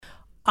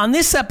On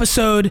this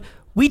episode,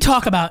 we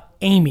talk about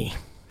Amy.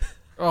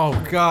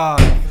 Oh, God.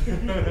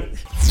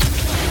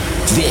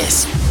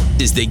 This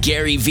is the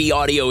Gary V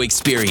audio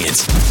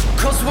experience.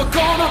 'Cause we're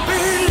gonna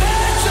be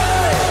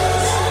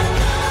legends.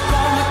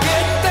 Gonna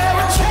get their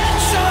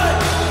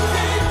attention.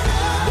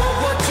 What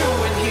we're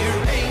doing here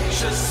ain't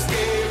just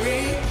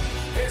scary.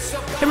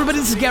 Hey everybody,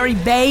 this is Gary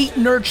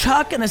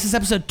Vaynerchuk, and this is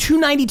episode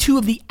 292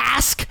 of the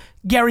Ask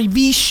Gary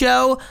V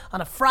show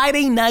on a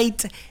Friday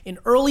night in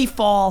early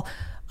fall.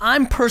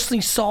 I'm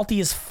personally salty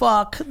as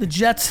fuck. The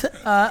Jets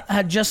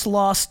had just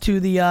lost to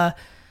the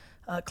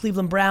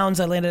Cleveland Browns.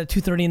 I landed at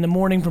 2:30 in the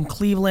morning from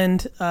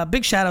Cleveland.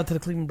 Big shout out to the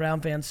Cleveland Brown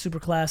fans, super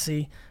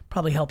classy.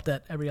 Probably helped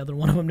that every other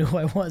one of them knew who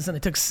I was, and I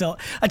took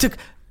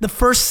the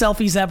first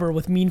selfies ever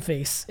with mean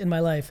face in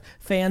my life.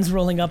 Fans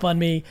rolling up on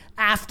me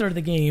after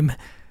the game,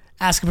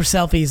 asking for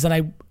selfies,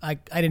 and I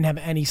didn't have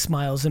any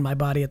smiles in my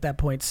body at that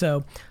point.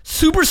 So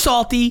super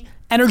salty.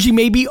 Energy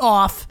may be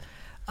off.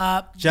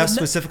 Jeff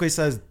specifically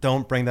says,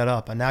 don't bring that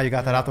up. And now you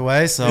got that out the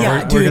way, so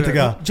Yeah, we're good to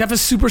go. Jeff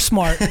is super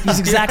smart. He's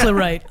exactly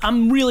right.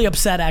 I'm really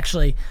upset,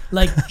 actually.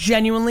 Like,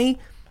 genuinely,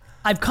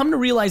 I've come to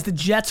realize the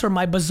Jets are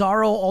my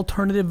bizarro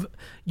alternative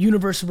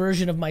universe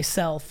version of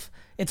myself.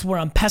 It's where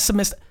I'm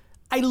pessimist.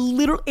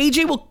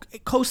 AJ will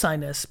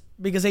co-sign this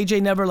because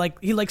AJ never,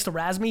 he likes to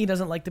razz me. He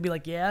doesn't like to be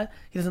like, yeah.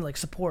 He doesn't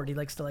support. He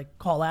likes to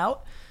call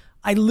out.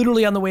 I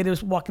literally, on the way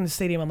to walk in the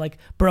stadium, I'm like,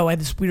 bro, I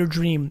had this weird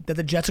dream that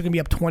the Jets are going to be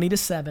up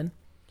 20-7.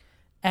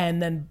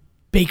 And then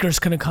Baker's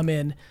going to come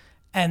in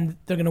and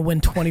they're going to win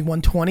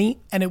 21-20.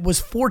 And it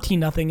was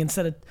 14-0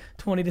 instead of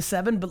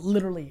 20-7. But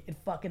literally, it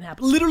fucking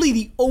happened. Literally,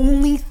 the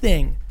only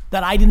thing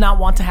that I did not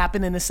want to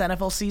happen in this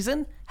NFL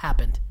season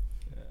happened.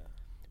 Yeah.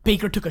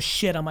 Baker took a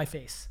shit on my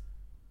face.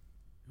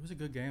 It was a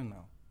good game,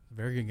 though. A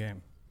very good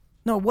game.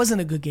 No, it wasn't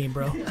a good game,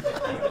 bro.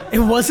 It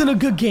wasn't a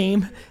good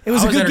game. It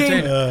was a good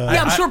game.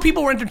 I'm sure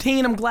people were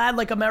entertained. I'm glad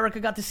America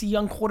got to see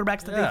young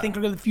quarterbacks that they think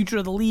are the future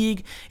of the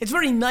league. It's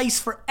very nice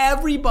for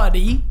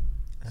everybody,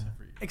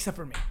 except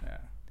for me. Yeah.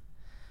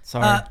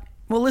 Sorry.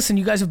 Well, listen,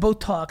 you guys have both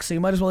talked, so you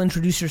might as well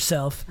introduce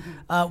yourself.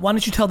 Why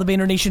don't you tell the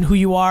Vayner Nation who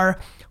you are?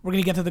 We're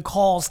going to get to the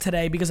calls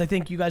today because I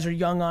think you guys are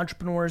young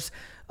entrepreneurs,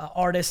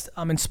 artists.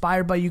 I'm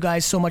inspired by you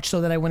guys so much so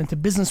that I went into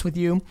business with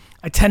you.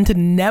 I tend to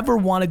never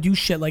want to do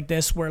shit like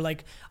this where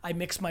I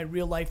mix my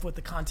real life with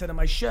the content of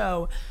my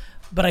show,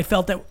 but I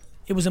felt that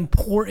it was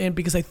important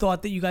because I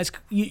thought that you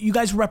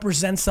guys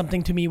represent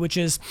something to me, which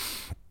is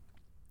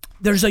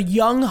there's a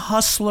young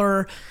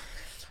hustler,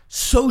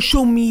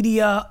 social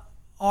media,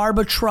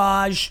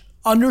 arbitrage,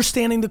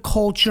 understanding the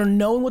culture,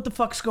 knowing what the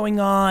fuck's going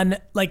on,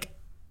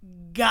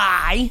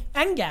 guy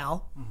and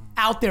gal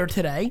out there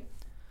today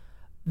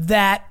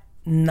that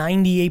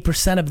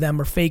 98% of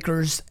them are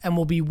fakers and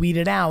will be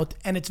weeded out.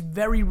 And it's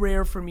very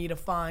rare for me to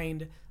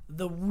find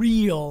the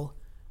real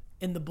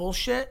in the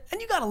bullshit. And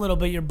you got a little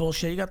bit of your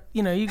bullshit.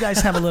 You guys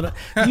have a little,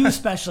 you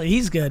especially,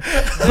 he's good.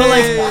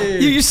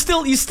 But you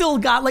still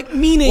got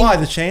meaning. Why,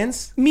 the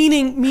chains?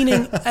 Meaning,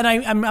 and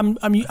I'm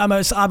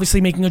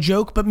obviously making a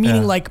joke, but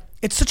meaning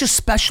it's such a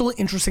special,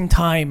 interesting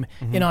time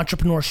in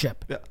entrepreneurship,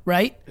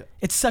 right? Yeah.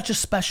 It's such a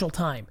special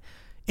time.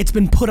 It's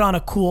been put on a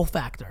cool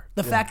factor.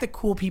 The fact that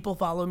cool people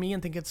follow me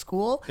and think it's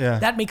cool,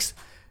 that makes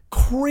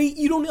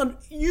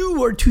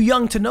you are too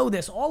young to know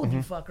this, all of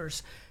you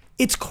fuckers.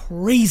 It's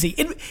crazy.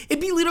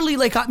 It'd be literally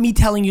like me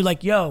telling you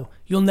yo,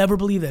 you'll never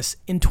believe this.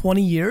 In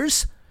 20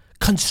 years,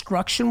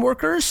 construction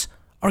workers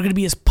are going to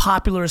be as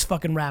popular as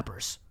fucking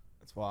rappers.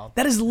 That's wild.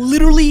 That is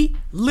literally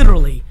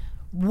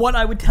what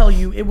I would tell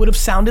you it would have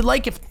sounded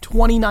like if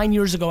 29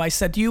 years ago I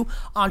said to you,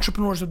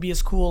 entrepreneurs would be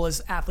as cool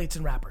as athletes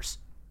and rappers.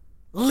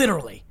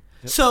 Literally.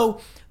 Yep.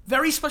 So,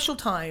 very special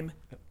time.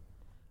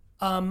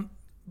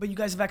 But you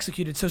guys have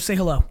executed, so say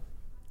hello.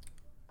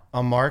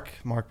 I'm Mark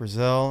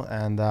Brazil,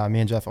 and me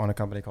and Jeff own a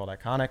company called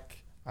IKONICK.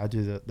 I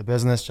do the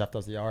business, Jeff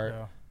does the art.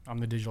 Yeah, I'm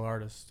the digital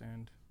artist,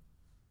 and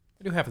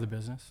I do half of the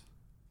business.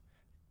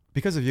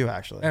 Because of you,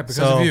 actually. Yeah, because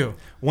of you.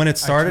 When it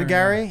started,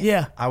 Gary,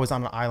 I was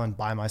on an island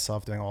by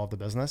myself doing all of the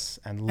business,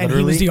 and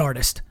he was the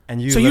artist.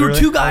 And you, so you were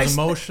two guys. I was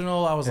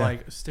emotional. I was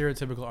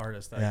stereotypical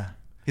artist.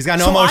 He's got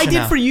no emotion. So I did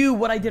now. for you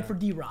what I did for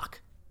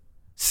D-Rock.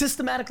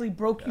 Systematically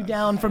broke you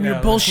down from your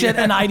bullshit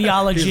and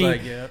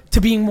ideology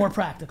to being more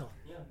practical.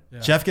 Yeah.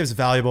 Jeff gives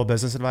valuable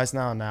business advice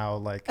now, and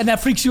that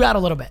freaks you out a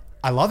little bit.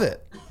 I love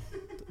it.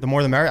 The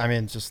more the merrier.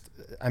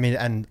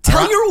 And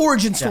tell your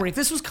origin story. If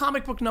this was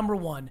comic book number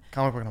one,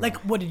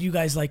 what did you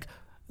guys like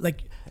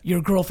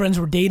your girlfriends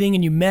were dating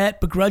and you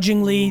met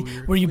begrudgingly?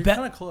 Were you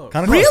kind of close?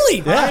 Really?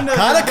 Yeah,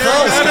 kind of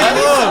close.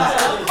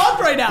 I'm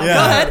pumped right now. Yeah. Go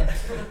ahead.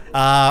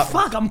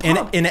 Fuck, I'm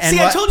pumped. See,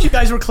 I told you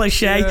guys were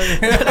cliche. Go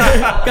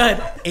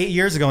ahead. 8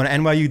 years ago in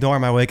an NYU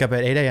dorm, I wake up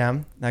at 8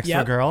 a.m. next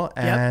to a girl,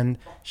 and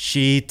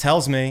she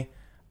tells me,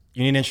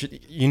 you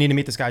need to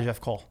meet this guy,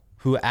 Jeff Cole,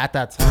 who at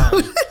that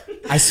time,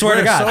 I swear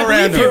to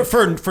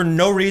God, for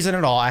no reason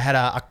at all, I had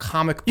a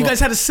comic book. You guys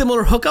had a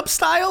similar hookup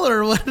style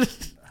or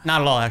what? Not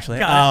at all,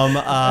 actually.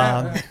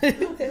 I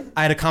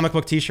had a comic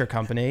book t-shirt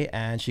company,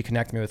 and she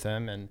connected me with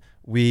him, and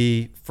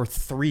we, for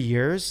 3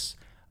 years,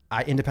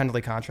 I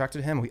independently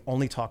contracted him. We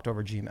only talked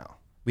over Gmail.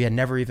 We had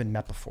never even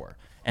met before.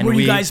 And were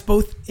you guys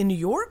both in New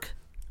York?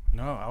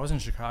 No, I was in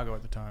Chicago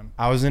at the time.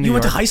 I was in New You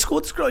York. went to high school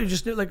with this girl? You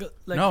just knew like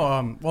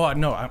No, well,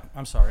 no,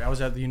 I'm sorry. I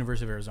was at the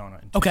University of Arizona.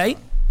 In Okay.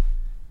 Tucson.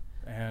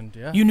 And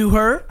yeah. You knew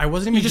her? I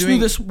wasn't even You just doing,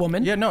 knew this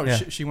woman? Yeah, no, Yeah.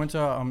 She went to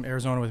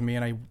Arizona with me,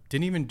 and I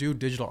didn't even do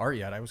digital art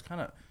yet. I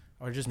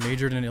just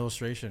majored in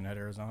illustration at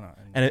Arizona.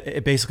 And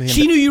it basically...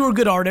 She knew you were a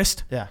good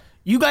artist. Yeah.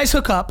 You guys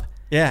hook up.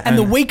 Yeah. And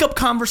the wake-up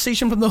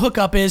conversation from the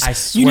hookup is, I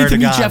you need swear to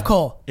meet God. Jeff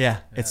Cole. Yeah.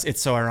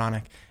 It's so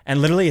ironic.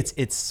 And literally,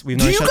 it's we've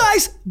known Do each you other-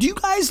 guys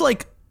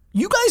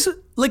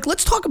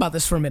let's talk about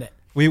this for a minute.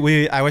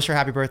 I wish her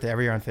happy birthday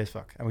every year on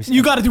Facebook. And we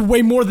You got to do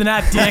way more than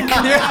that, Dick.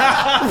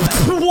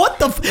 What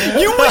the?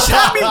 You wish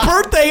happy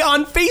birthday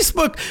on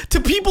Facebook to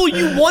people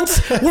you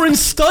once were in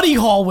study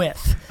hall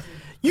with.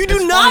 You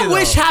do not funny,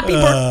 wish though. happy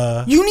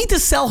birthday. You need to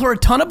sell her a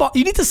ton of art.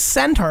 You need to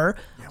send her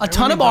a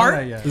ton of done art.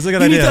 that yet. This is a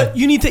good You need idea. to-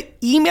 you need to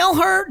email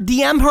her,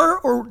 DM her,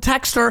 or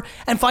text her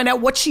and find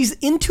out what she's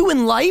into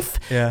in life.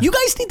 Yeah. You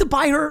guys need to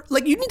buy her,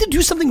 you need to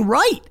do something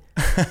right.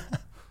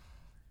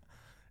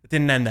 It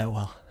didn't end that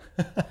well.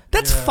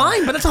 That's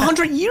fine, but that's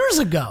 100 years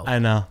ago. I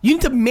know. You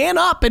need to man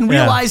up and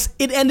realize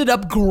it ended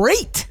up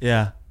great.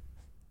 Yeah.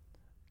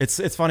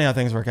 It's funny how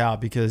things work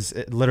out because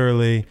it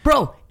literally...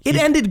 Bro, it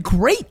ended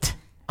great.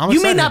 I'm You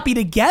may excited. not be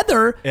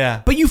together,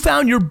 Yeah. but you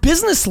found your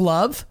business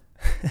love.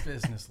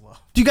 Business love.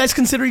 Do you guys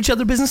consider each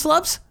other business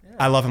loves?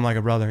 I love him like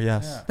a brother,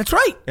 yes. That's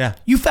right. Yeah.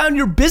 You found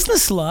your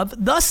business love.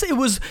 Thus,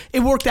 it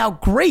worked out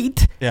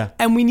great. Yeah.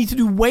 And we need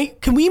to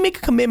can we make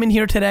a commitment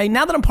here today?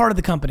 Now that I'm part of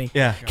the company.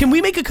 Yeah. Can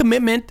we make a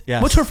commitment?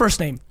 Yes. What's her first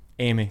name?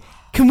 Amy.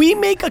 Can we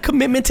make a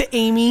commitment to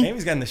Amy?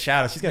 Amy's getting the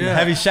shout out. She's getting a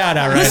heavy shout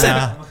out right Listen,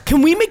 now.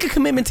 can we make a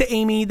commitment to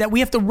Amy that we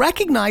have to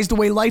recognize the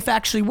way life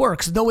actually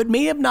works, though it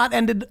may have not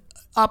ended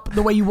up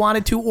the way you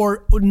wanted to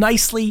or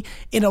nicely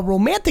in a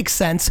romantic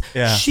sense?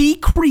 Yeah. She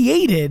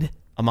created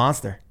A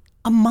monster.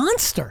 a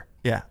monster.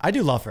 Yeah, I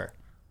do love her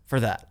for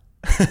that.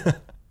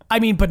 I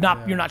mean, but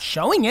you're not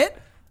showing it.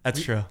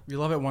 That's true. We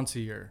love it once a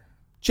year.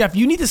 Jeff,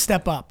 you need to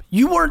step up.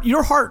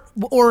 Your heart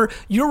or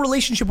your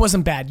relationship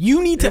wasn't bad.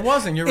 You need to. It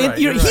wasn't, you're and right,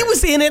 you're He right.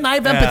 was in it, and I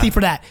have empathy Yeah. for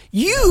that.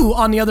 You,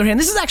 on the other hand,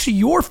 this is actually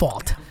your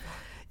fault.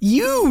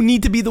 You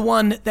need to be the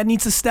one that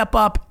needs to step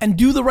up and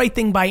do the right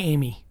thing by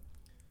Amy.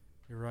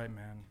 You're right,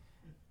 man.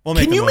 We'll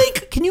make Can the you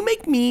move. can you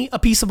make me a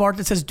piece of art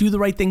that says "Do the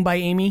right thing by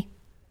Amy"?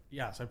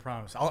 Yes, I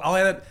promise. I'll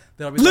add it.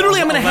 That'll be Literally,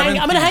 the I'm gonna 11th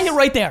hang it piece.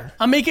 right there.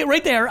 I'll make it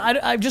right there. I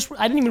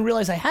didn't even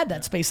realize I had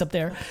that space up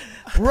there.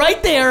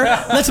 Right there.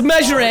 Let's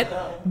measure it.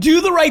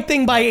 Do the right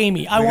thing by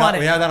Amy. I want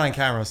We it. have that on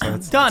camera, so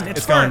it's Done. It's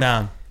It's going firm.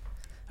 down.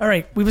 All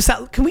right,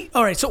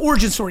 all right, so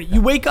origin story.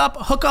 You wake up,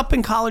 hook up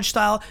in college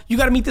style. You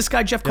got to meet this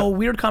guy, Jeff Cole.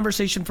 Weird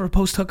conversation for a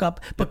post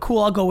hookup, but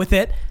cool, I'll go with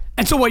it.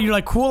 And so what, you're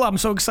like, cool, I'm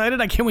so excited.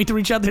 I can't wait to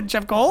reach out to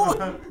Jeff Cole.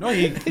 No,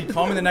 he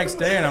called me the next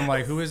day, and I'm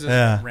like, who is this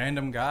Yeah.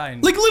 random guy?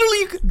 And Like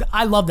literally,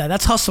 I love that.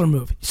 That's hustler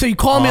move. So you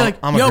call me like,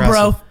 I'm yo, aggressive.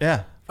 bro.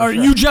 Yeah. Are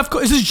you Jeff Cole?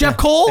 Is this Jeff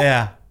Cole?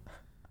 Yeah.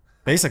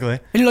 Basically.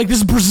 And you're like, this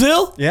is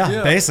Brazil?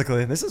 Yeah,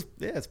 basically.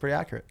 It's pretty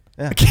accurate.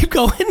 Yeah. Keep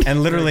going.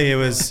 And literally it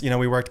was,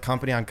 we worked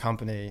company on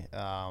company.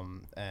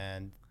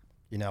 And,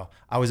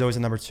 I was always a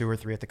number 2 or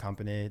 3 at the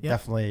company.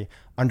 Definitely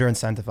under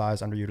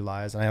incentivized,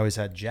 underutilized. And I always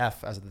had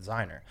Jeff as a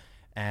designer.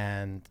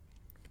 And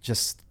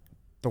just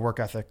the work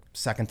ethic,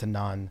 second to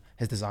none.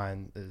 His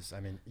design is,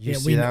 you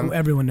see them.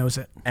 Everyone knows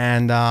it.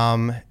 And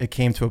it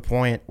came to a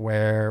point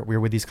where we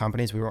were with these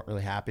companies. We weren't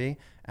really happy.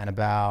 And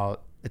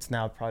it's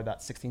now probably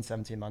about 16,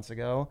 17 months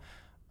ago,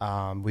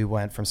 we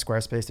went from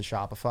Squarespace to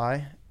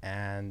Shopify.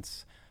 And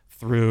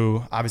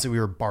obviously we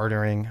were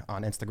bartering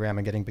on Instagram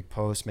and getting big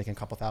posts, making a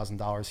couple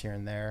 $1,000s here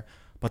and there.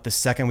 But the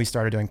second we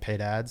started doing paid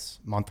ads,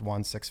 month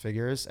 1, 6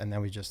 figures, and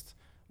then we just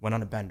went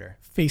on a bender.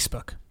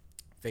 Facebook.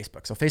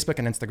 So Facebook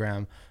and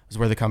Instagram was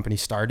where the company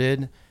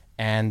started.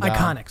 And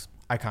IKONICK.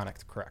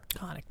 IKONICK, correct.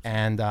 IKONICK.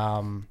 And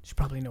You should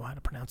probably know how to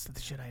pronounce the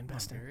shit I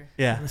invest in.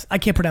 yeah. I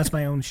can't pronounce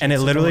my own shit. And it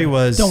so literally don't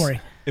worry. was. Don't worry.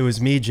 It was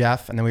me,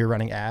 Jeff, and then we were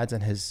running ads,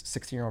 and his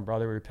 16-year-old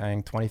brother. We were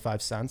paying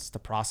 25 cents to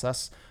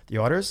process the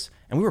orders,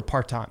 and we were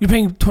part time You're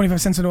paying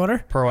 25 cents an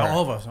order? per order.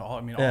 all of us. All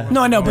of Yeah. us.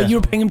 No, I know, but Yeah. you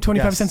were paying him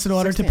 25 Yes. cents an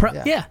order 16,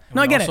 to yeah.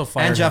 No, I get it. Also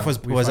fired And Jeff him.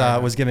 We was fired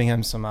him. was giving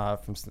him some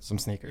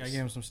sneakers. Yeah, I gave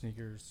him some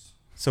sneakers.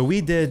 So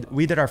we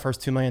did our first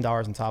 $2 million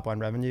in top line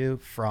revenue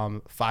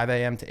from 5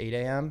 a.m. to 8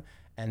 a.m.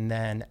 And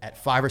then at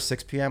 5 or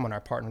 6 p.m. when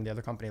our partner in the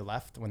other company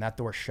left, when that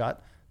door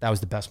shut, that was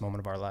the best moment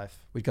of our life.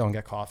 We'd go and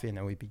get coffee, and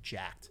then we'd be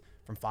jacked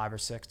from 5 or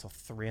 6 till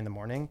 3 in the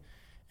morning.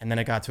 And then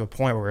it got to a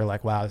point where we were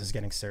like, wow, this is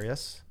getting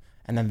serious.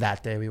 And then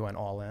that day we went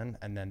all in,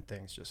 and then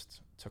things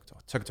just took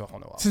it to a whole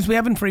new level. Since we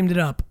haven't framed it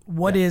up,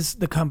 what is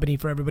the company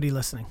for everybody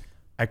listening?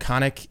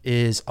 IKONICK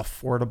is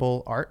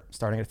affordable art,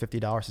 starting at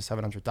 $50 to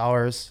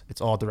 $700.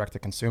 It's all direct to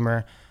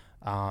consumer.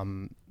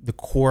 The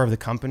core of the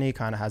company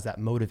kind of has that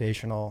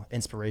motivational,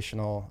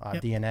 inspirational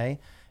DNA,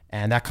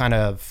 and that kind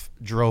of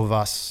drove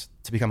us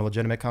to become a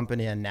legitimate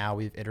company. And now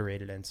we've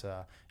iterated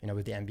into,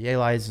 with the NBA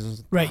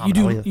license. Right, you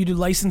do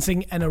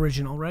licensing and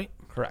original, right?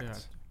 Correct. Yeah,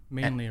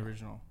 mainly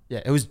original.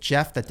 Yeah, it was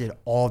Jeff that did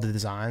all the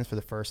designs for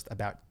the first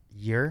about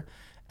year.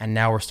 And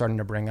now we're starting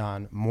to bring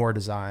on more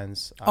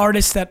designs.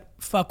 Artists that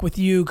fuck with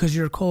you because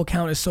your Cole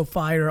account is so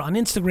fire on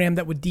Instagram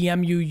that would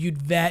DM you, you'd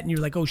vet, and you're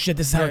like, oh shit,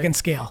 this is how it can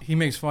scale. He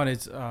makes fun.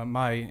 It's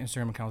my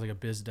Instagram account is like a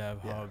biz dev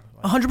hub.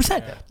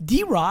 100%.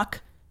 D-Rock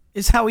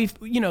is how we,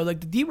 like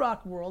the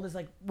D-Rock world is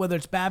like, whether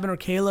it's Babin or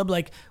Caleb,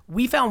 like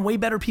we found way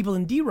better people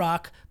in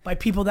D-Rock by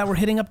people that were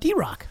hitting up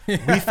D-Rock.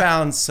 We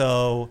found,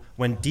 so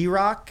when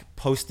D-Rock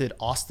posted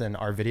Austin,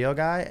 our video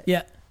guy,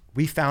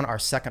 we found our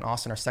second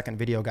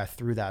video guy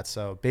through that.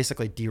 So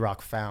basically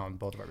D-Rock found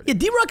both of our videos. Yeah,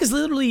 D-Rock is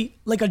literally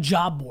like a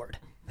job board.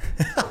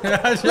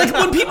 Like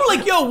when people are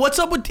like, yo, what's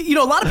up with,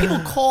 a lot of people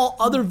call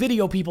other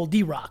video people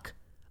D-Rock.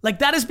 Like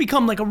that has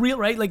become like a real,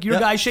 right? Like your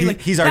guy, Shay,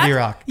 like he's our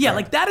D-Rock. Yeah,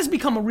 like that has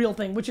become a real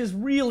thing, which is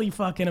really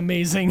fucking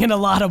amazing in a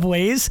lot of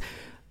ways.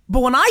 But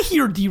when I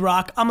hear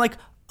D-Rock, I'm like,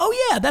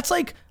 oh yeah, that's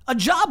like a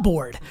job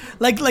board.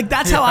 Like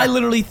that's how I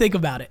literally think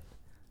about it.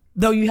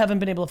 Though you haven't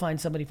been able to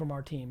find somebody from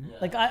our team.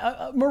 Like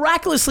I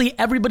miraculously,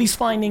 everybody's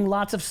finding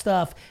lots of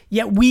stuff,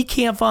 yet we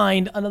can't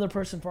find another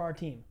person for our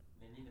team.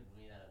 They need to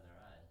bleed out of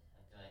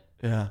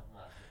their eyes. Yeah.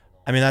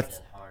 I mean,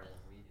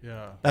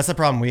 that's the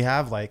problem we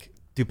have, like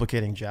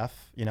duplicating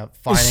Jeff, finding.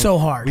 It's so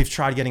hard. We've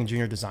tried getting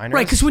junior designers.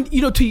 Right, because when,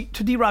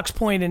 to D-Rock's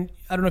point, and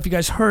I don't know if you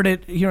guys heard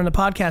it here on the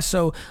podcast,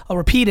 so I'll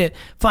repeat it,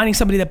 finding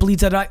somebody that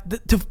bleeds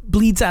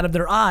out of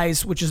their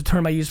eyes, which is a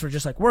term I use for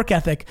just like work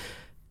ethic,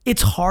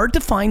 it's hard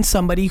to find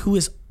somebody who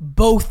is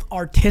both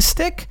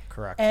artistic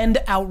and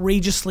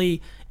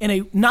outrageously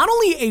not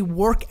only a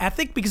work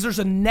ethic, because there's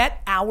a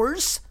net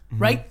hours,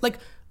 right? Like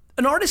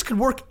an artist could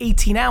work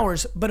 18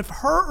 hours, but if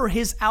her or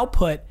his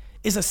output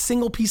is a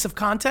single piece of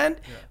content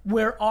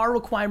where our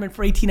requirement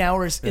for 18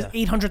 hours is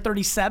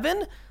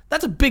 837,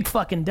 that's a big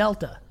fucking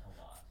delta.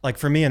 Like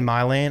for me in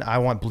my lane, I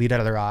want bleed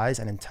out of their eyes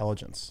and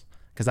intelligence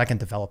because I can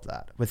develop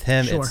that. With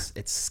him,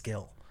 it's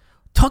skill.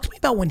 Talk to me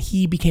about when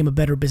he became a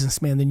better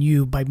businessman than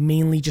you by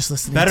mainly just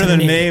listening better to than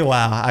me. me?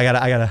 Wow, I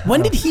gotta.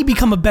 When did he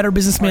become a better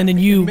businessman than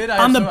you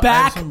on the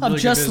back of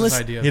just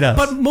listening? He does.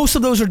 But most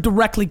of those are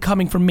directly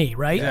coming from me,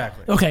 right?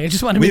 Exactly. Okay, I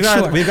just want to make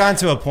sure. We've gotten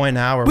to a point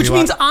now where which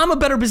means I'm a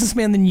better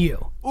businessman than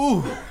you.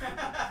 Ooh.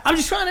 I'm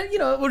just trying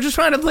to, we're just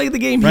trying to play the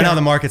game right here. Now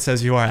the market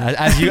says you are.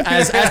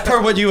 As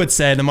per what you would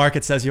say, the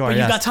market says you are. But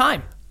you got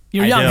time.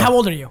 You're young. How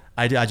old are you?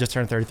 I just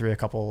turned 33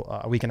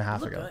 a week and a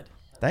half ago. Good.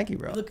 Thank you,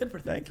 bro. You look good for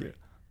 33. Thank you.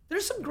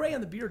 There's some gray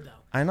on the beard, though.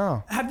 I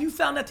know. Have you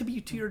found that to be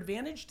to your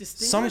advantage?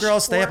 Some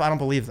girls stay up. I don't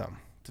believe them,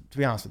 to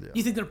be honest with you.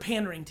 You think they're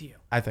pandering to you?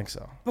 I think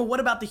so. But what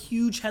about the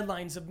huge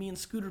headlines of me and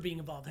Scooter being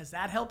involved? Has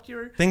that helped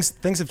your... Things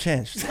have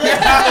changed.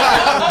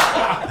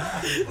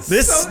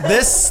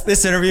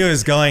 This interview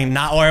is going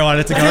not where I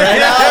want it to go right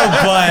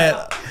now,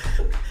 but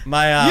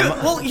my...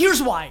 well,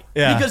 here's why.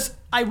 Yeah. Because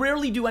I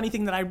rarely do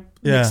anything that I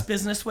mix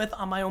business with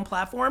on my own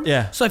platform.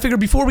 Yeah. So I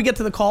figured before we get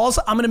to the calls,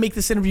 I'm going to make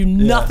this interview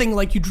nothing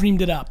like you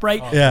dreamed it up, right?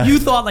 Yeah. You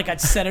thought like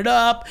I'd set it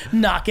up,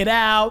 knock it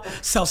out,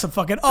 sell some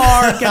fucking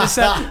art, get it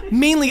set.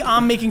 Mainly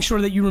I'm making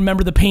sure that you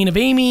remember the pain of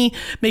Amy,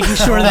 making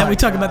sure that we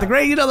talk about the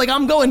great, like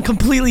I'm going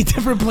completely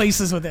different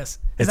places with this.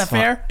 Is that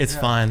fair? It's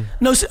fine.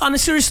 No, on a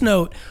serious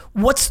note,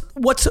 what's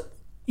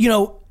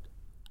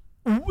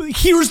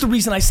here's the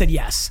reason I said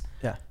yes.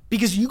 Yeah.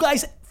 Because you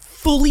guys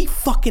fully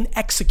fucking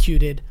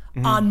executed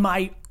on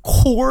my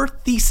core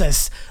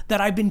thesis that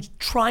I've been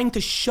trying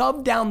to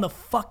shove down the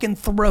fucking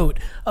throat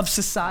of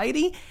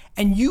society.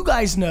 And you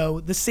guys know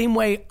the same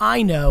way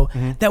I know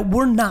that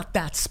we're not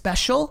that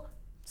special.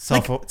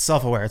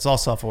 Self-aware. It's all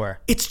self-aware.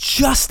 It's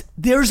just,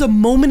 there's a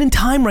moment in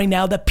time right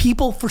now that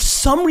people, for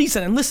some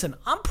reason, and listen,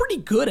 I'm pretty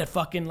good at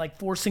fucking like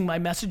forcing my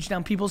message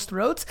down people's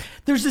throats.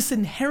 There's this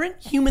inherent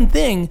human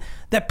thing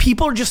that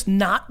people are just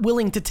not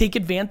willing to take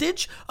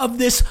advantage of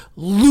this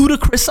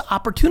ludicrous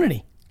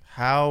opportunity.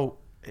 How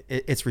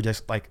it's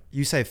ridiculous. Like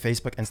you say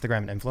Facebook,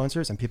 Instagram, and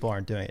influencers, and people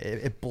aren't doing it.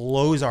 It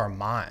blows our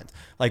mind.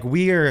 Like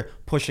we are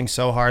pushing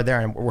so hard there,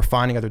 and we're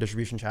finding other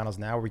distribution channels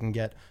now where we can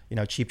get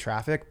cheap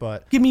traffic.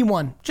 But give me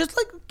one. Just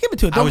like give it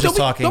to it.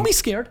 Don't be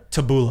scared.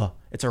 Taboola.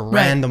 It's a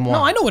random one.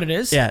 No, I know what it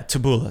is. Yeah,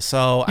 Taboola.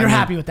 So you're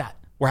happy with that.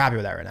 We're happy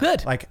with that right now.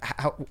 Good. Like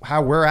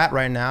how we're at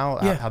right now,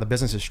 how the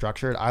business is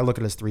structured. I look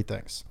at it as three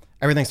things.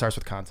 Everything starts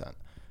with content.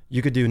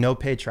 You could do no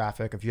paid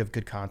traffic. If you have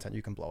good content,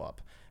 you can blow up.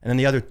 And then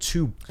the other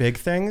two big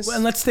things. Well,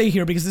 and let's stay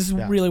here because this is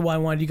really why I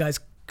wanted you guys,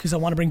 because I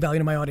want to bring value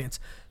to my audience.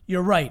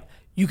 You're right.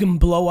 You can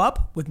blow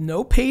up with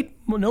no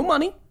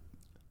money,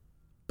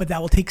 but that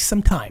will take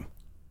some time.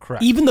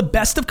 Correct. Even the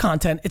best of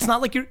content, it's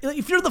not like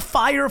if you're the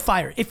fire.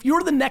 If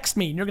you're the next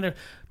me and you're going to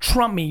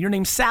trump me, your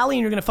name's Sally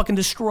and you're going to fucking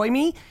destroy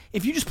me.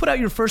 If you just put out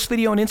your first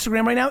video on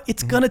Instagram right now,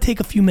 it's going to take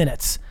a few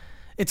minutes.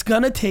 It's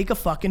going to take a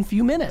fucking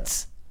few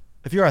minutes.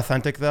 If you're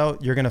authentic, though,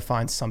 you're going to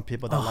find some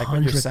people that like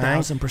what you're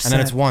saying. 100,000%. And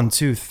then it's 1,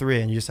 2,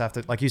 3, and you just have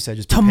to, like you said,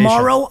 just be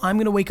tomorrow, patient. I'm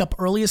going to wake up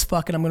early as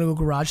fuck and I'm going to go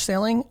garage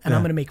sailing and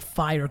I'm going to make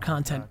fire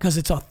content because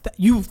it's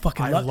you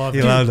fucking love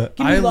it. Love it.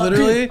 I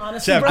literally,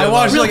 honestly, I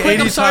watched like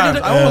 80 times.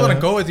 I want to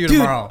go with you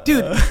tomorrow.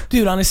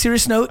 Dude, on a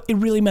serious note, it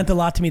really meant a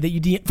lot to me that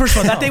you first of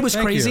all, that day was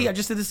Thank crazy. you. I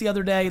just did this the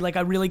other day. Like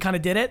I really kind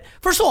of did it.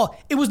 First of all,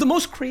 it was the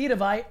most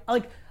creative.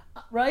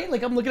 right?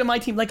 Like I'm looking at my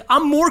team. Like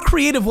I'm more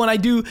creative when I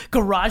do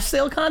garage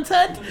sale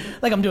content.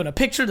 Like I'm doing a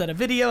picture, then a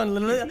video,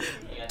 and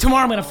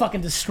tomorrow I'm gonna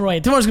fucking destroy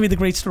it. Tomorrow's gonna be the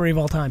great story of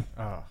all time.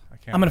 Oh, I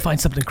can't. I'm gonna find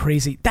something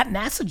crazy. That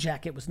NASA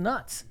jacket was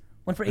nuts.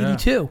 Went for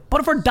 82.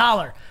 Bought it for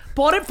 $1.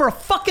 Bought it for a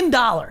fucking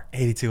 $1.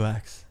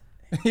 82x.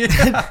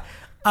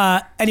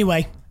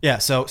 Anyway. Yeah.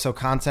 So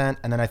content,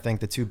 and then I think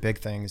the two big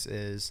things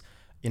is,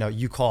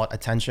 you call it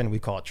attention, we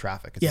call it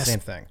traffic. It's the same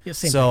thing. Yeah,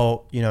 same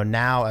so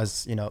now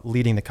as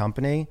leading the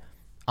company,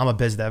 I'm a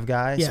biz dev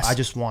guy, Yes. so I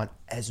just want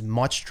as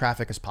much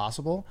traffic as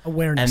possible.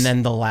 Awareness. And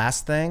then the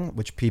last thing,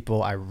 which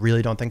people I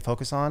really don't think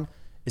focus on,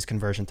 is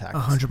conversion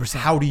tactics. 100%.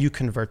 How do you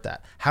convert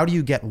that? How do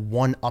you get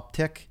one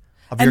uptick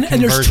of your And conversion?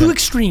 there's two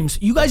extremes.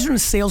 You guys are in the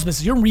sales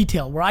business. You're in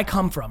retail, where I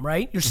come from,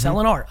 right? You're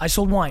selling art. I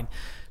sold wine.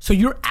 So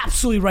you're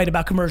absolutely right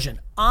about conversion.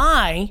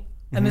 I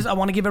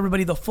want to give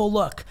everybody the full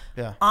look.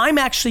 Yeah. I'm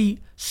actually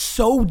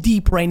so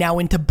deep right now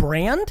into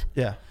brand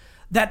Yeah.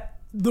 that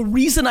the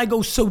reason I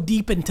go so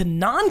deep into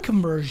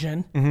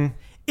non-conversion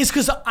is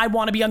because I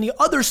want to be on the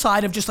other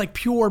side of just like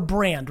pure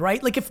brand,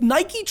 right? Like if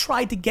Nike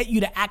tried to get you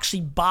to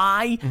actually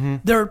buy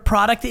their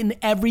product in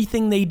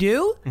everything they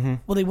do,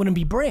 well, they wouldn't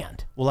be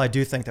brand. Well, I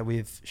do think that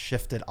we've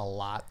shifted a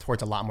lot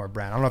towards a lot more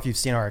brand. I don't know if you've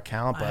seen our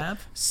account, but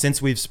have.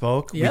 since we've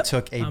spoke, we Yep,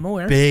 took I'm a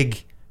aware.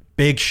 big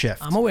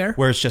shift. I'm aware.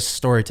 Where it's just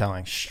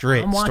storytelling,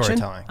 straight I'm watching.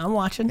 storytelling. I'm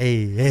watching.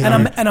 Hey.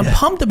 And I'm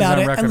pumped about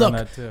on it. record And on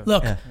look, that too.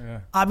 look. Yeah.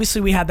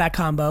 Obviously we had that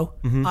combo.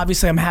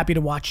 Obviously I'm happy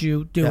to watch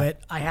you do Yeah.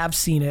 it. I have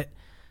seen it.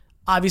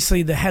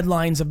 Obviously the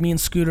headlines of me and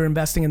Scooter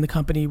investing in the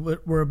company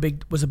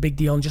was a big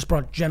deal and just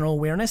brought general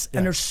awareness.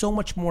 And there's so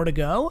much more to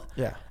go.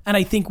 Yeah. And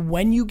I think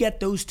when you get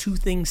those two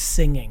things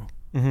singing,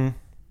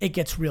 it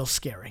gets real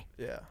scary.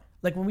 Yeah.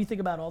 Like when we think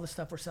about all the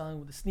stuff we're selling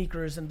with the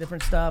sneakers and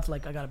different stuff,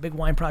 like I got a big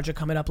wine project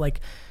coming up. Like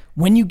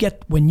when you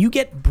get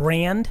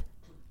brand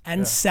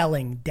and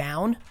selling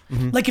down,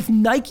 like if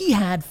Nike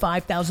had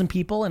 5,000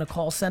 people in a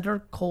call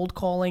center, cold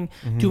calling,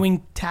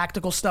 doing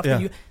tactical stuff,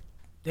 Yeah.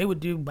 they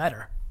would do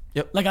better.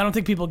 Yep. Like I don't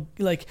think people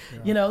like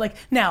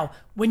now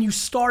when you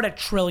start at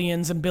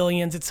trillions and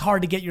billions, it's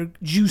hard to get your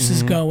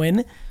juices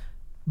going.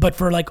 But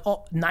for like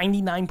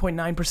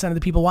 99.9% of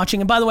the people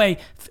watching, and by the way,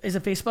 is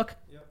it Facebook?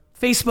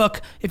 Facebook,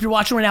 if you're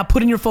watching right now,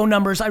 put in your phone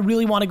numbers. I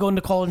really want to go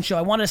into call and show.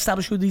 I want to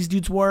establish who these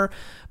dudes were,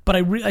 but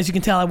as you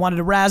can tell, I wanted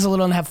to razz a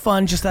little and have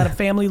fun, just out of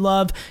family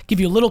love, give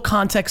you a little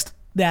context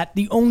that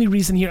the only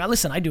reason here,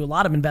 listen, I do a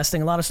lot of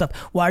investing, a lot of stuff.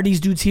 Why are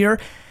these dudes here?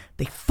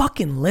 They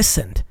fucking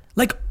listened.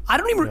 Like, I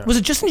don't even, was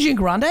it Justin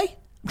Giangrande?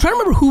 I'm trying to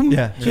remember who.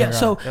 Yeah.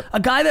 So a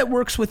guy that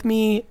works with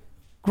me,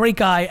 great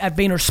guy at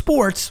Vayner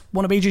Sports,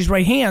 one of AJ's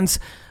right hands,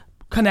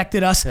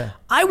 connected us. Yeah.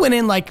 I went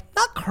in like,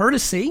 not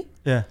courtesy.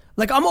 Yeah.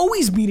 Like I'm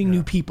always meeting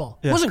new people.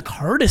 It wasn't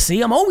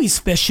courtesy. I'm always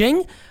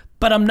fishing,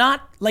 but I'm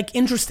not like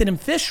interested in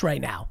fish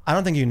right now. I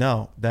don't think you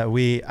know that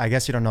I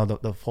guess you don't know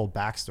the full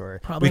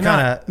backstory. Probably we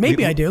not.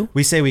 Maybe I do.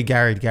 We say we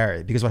Gary'd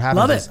Gary because what happens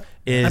Love it.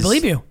 is I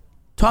believe you.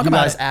 Talk you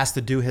about guys it. asked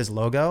to do his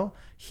logo.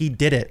 He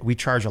did it. We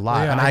charge a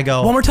lot. Yeah, and I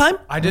go, One more time.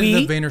 I did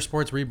the Vayner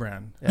Sports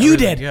rebrand. You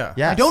did. Yeah.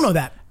 Yes. I don't know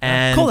that.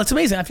 And- cool. That's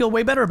amazing. I feel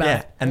way better about Yeah.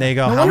 it. And they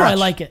go, No how wonder much? I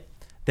like it.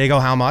 They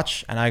go, how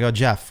much? And I go,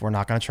 Jeff, we're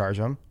not going to charge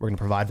them. We're going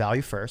to provide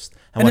value first.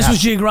 And this was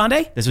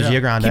Giangrande? This was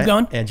Giangrande. Keep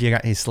going. And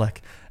he's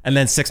slick. And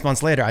then 6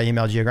 months later, I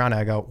emailed Giangrande.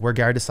 I go, we're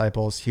Gary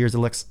Disciples. Here's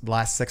the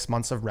last 6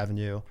 months of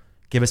revenue.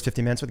 Give us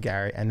 15 minutes with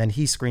Gary. And then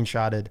he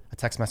screenshotted a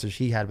text message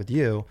he had with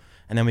you.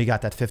 And then we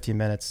got that 15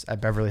 minutes at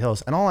Beverly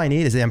Hills. And all I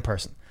need is in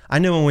person. I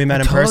knew when we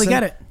met in totally person.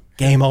 get it.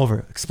 Game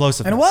over.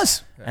 Explosiveness. And it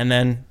was. And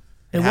then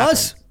It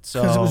was. happened.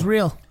 Because it was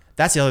real.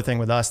 That's the other thing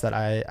with us that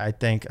I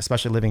think,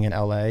 especially living in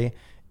LA,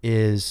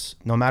 is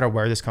no matter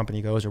where this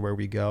company goes or where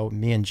we go,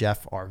 me and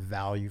Jeff are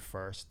value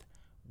first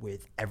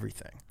with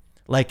everything.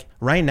 Like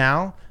right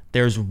now,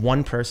 there's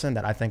one person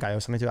that I think I owe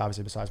something to,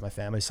 obviously besides my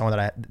family, someone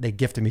that they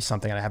gifted me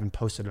something and I haven't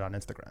posted it on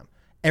Instagram.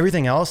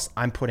 Everything else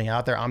I'm putting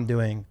out there, I'm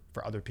doing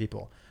for other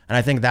people. And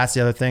I think that's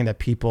the other thing that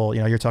people,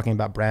 you're talking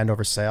about brand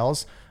over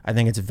sales. I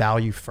think it's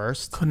value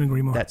first. Couldn't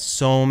agree more. That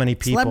so many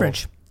people.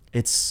 leverage.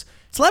 It's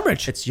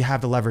leverage. you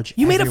have the leverage.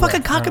 You made a everywhere.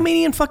 fucking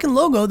cockamanian fucking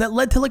logo that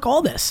led to like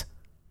all this.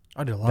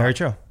 I did a lot. Very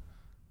true.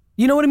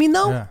 You know what I mean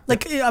though? Yeah.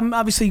 Like I'm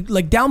obviously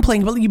like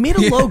downplaying, but you made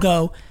a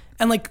logo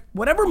and like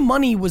whatever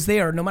money was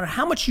there, no matter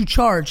how much you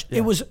charged,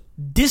 it was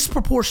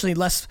disproportionately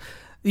less,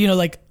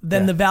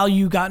 than the value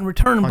you got in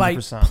return 100%.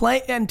 by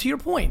play. And to your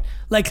point,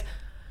 like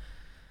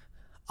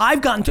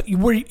I've gotten to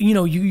where,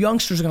 you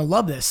youngsters are going to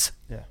love this.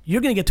 Yeah.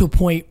 You're going to get to a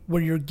point where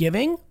you're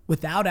giving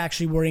without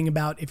actually worrying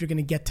about if you're going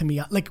to get to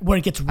me, like where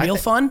it gets real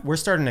fun. We're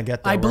starting to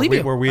get there. I believe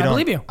you. Where we I don't,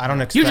 believe you. I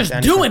don't expect You're just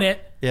anything. doing it.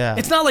 Yeah.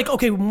 It's not like,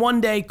 okay,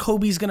 one day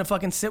Kobe's going to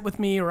fucking sit with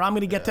me or I'm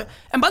going to get to.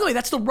 And by the way,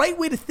 that's the right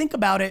way to think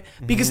about it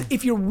because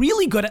if you're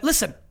really good at,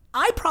 listen,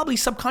 I probably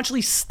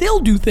subconsciously still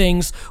do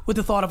things with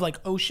the thought of like,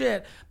 oh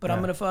shit, but I'm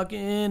going to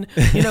fucking,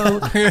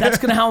 that's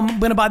going to how I'm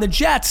going to buy the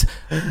Jets.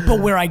 But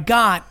where I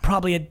got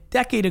probably a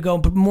decade ago,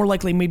 but more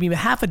likely maybe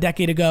half a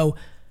decade ago,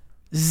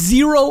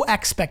 zero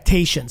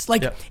expectations.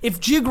 Like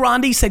if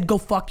Giangrande said, go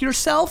fuck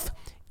yourself,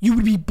 You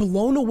would be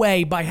blown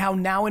away by how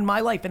now in my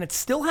life, and it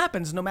still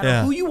happens, no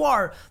matter who you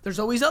are, there's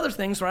always other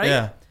things, right?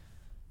 Yeah.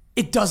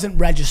 It doesn't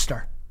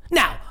register.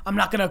 Now, I'm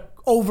not going to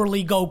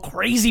overly go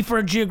crazy for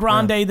a Gia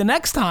Grande the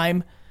next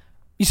time.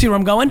 You see where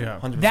I'm going? Yeah,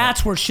 100%.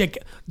 That's where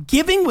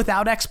giving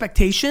without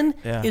expectation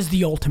is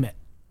the ultimate.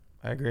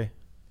 I agree.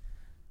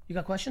 You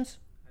got questions?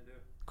 I do.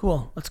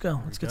 Cool. Let's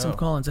go. Let's get some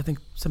call-ins. I think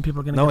some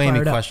people are going to No get Amy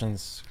fired up.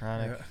 questions.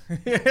 Chronic.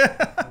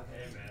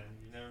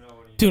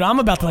 Dude, I'm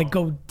about to like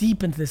go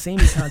deep into this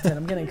Amy content.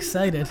 I'm getting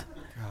excited.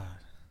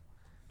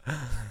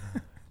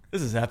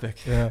 This is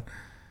epic. Yeah.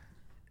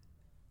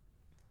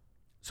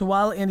 So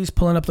while Andy's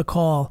pulling up the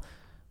call,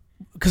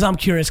 because I'm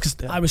curious, because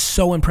I was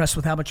so impressed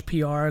with how much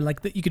PR,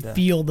 like that you could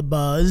feel the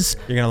buzz.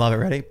 You're going to love it.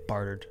 Ready?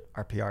 Bartered.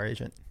 Our PR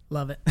agent.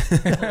 Love it.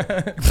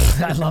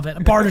 I love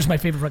it. Barter's my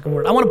favorite fucking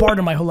word. I want to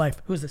barter my whole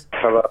life. Who is this?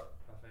 Hello.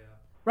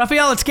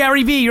 Raphael, it's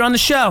Gary V. You're on the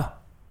show.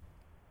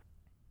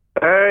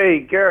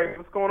 Hey, Gary,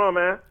 what's going on,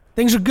 man?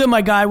 Things are good,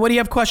 my guy. What do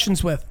you have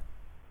questions with?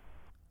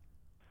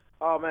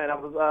 Oh, man, I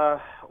was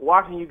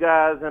watching you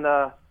guys, and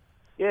I've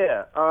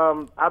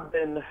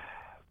been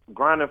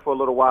grinding for a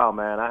little while,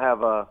 man. I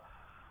have a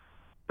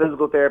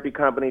physical therapy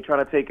company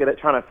trying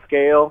to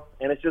scale,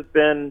 and it's just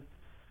been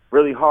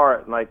really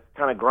hard, like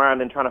kind of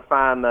grinding, trying to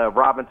find the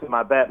Robin to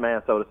my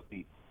Batman, so to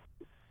speak.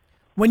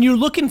 When you're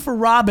looking for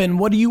Robin,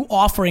 what are you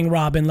offering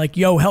Robin? Like,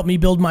 yo, help me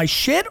build my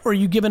shit, or are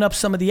you giving up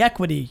some of the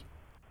equity?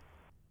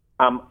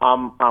 I'm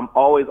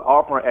always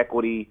offering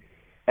equity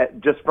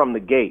just from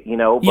the gate, you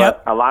know.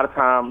 But a lot of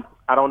times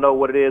I don't know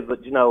what it is,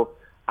 but you know,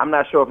 I'm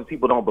not sure if it's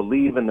people don't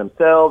believe in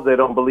themselves, they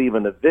don't believe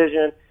in the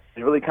vision.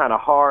 It's really kind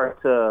of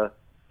hard to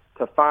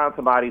find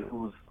somebody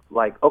who's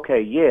like,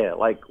 okay, yeah,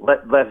 like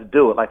let's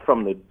do it, like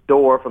from the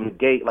door, from the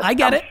gate. Like I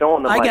get it.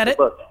 Showing them, I like, get it.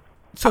 Look,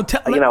 so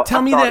tell me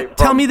started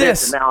Tell from me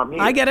this, this. and now I'm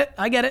here.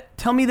 I get it.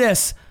 Tell me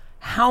this.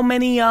 How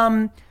many?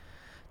 What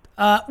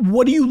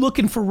are you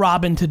looking for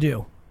Robin to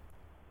do?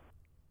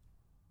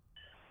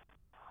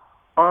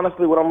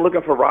 Honestly, what I'm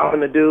looking for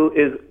Robin to do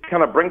is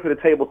kind of bring to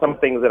the table some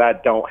things that I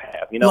don't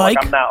have. You know, Like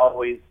I'm not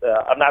always,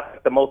 I'm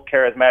not the most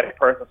charismatic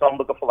person, so I'm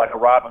looking for like a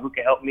Robin who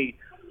can help me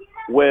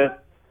with.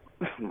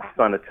 My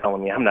son is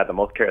telling me I'm not the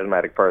most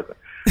charismatic person.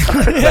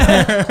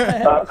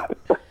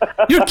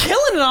 You're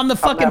killing it on the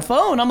fucking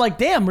phone. I'm like,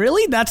 damn,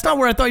 really? That's not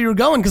where I thought you were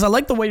going, because I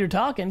like the way you're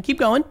talking. Keep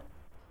going.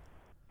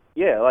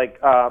 Yeah, like,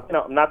 you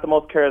know, I'm not the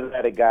most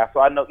charismatic guy, so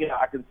I know, you know,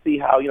 I can see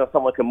how, you know,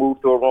 someone can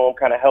move through a room,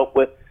 kind of help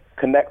with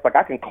connect. Like,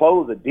 I can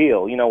close a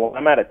deal. You know, when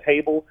I'm at a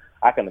table,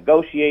 I can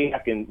negotiate. I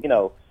can, you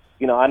know,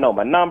 I know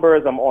my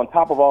numbers. I'm on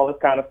top of all this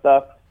kind of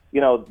stuff.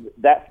 You know,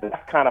 that's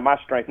kind of my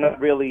strength,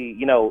 not really,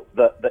 you know,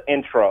 the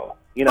intro.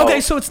 You know?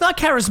 Okay, so it's not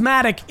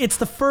charismatic. It's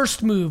the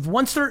first move.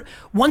 Once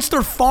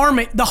they're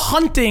farming, the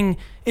hunting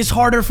is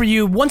harder for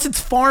you. Once it's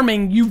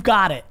farming, you've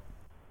got it.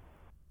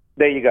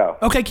 There you go.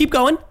 Okay, keep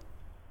going.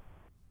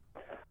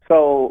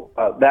 So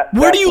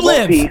Where do you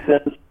live?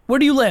 And, Where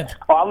do you live?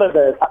 I live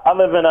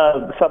in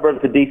the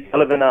suburbs of DC. I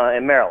live in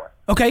Maryland.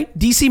 Okay,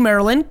 DC,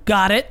 Maryland.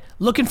 Got it.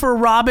 Looking for a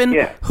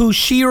Robin who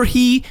she or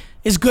he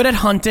is good at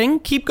hunting.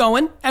 Keep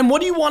going. And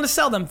what do you want to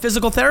sell them?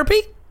 Physical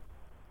therapy?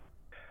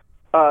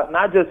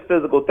 Not just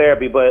physical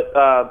therapy, but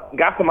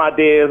got some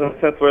ideas. And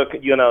since we're,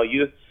 you know,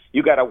 you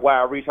got a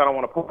wide reach, I don't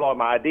want to put all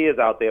my ideas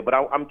out there, but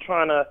I'm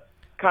trying to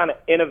kind of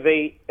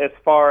innovate as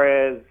far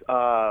as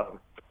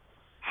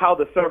how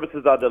the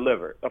services are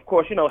delivered. Of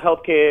course, you know,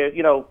 healthcare,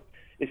 you know,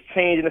 is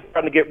changing. It's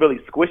starting to get really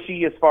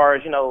squishy as far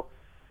as, you know,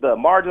 the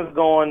margins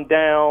going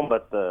down,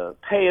 but the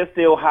pay is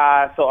still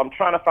high. So I'm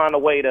trying to find a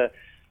way to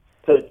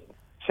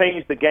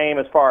change the game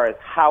as far as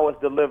how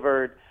it's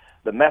delivered,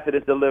 the method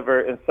is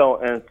delivered, and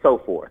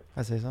so forth. Can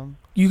I say something?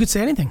 You could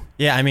say anything.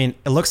 Yeah, I mean,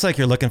 it looks like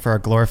you're looking for a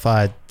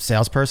glorified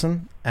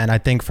salesperson, and I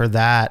think for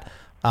that,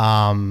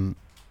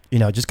 you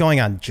know, just going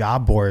on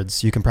job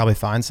boards, you can probably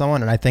find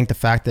someone. And I think the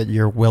fact that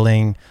you're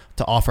willing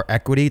to offer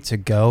equity to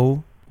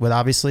go with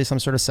obviously some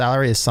sort of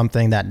salary is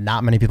something that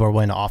not many people are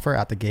willing to offer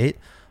at the gate.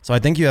 So I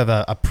think you have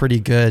a pretty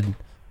good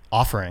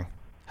offering.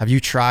 Have you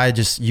tried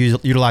just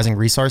utilizing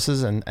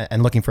resources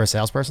and looking for a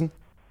salesperson?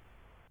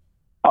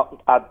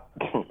 I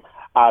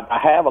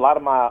have a lot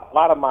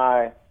of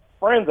my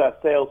friends are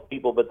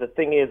salespeople, but the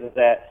thing is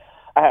that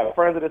I have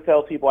friends that are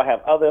salespeople. I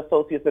have other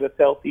associates that are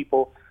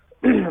salespeople.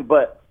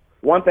 But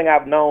one thing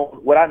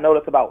what I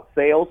notice about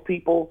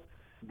salespeople,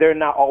 they're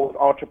not always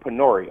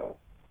entrepreneurial.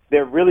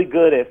 They're really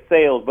good at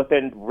sales, but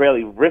they're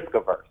really risk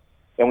averse.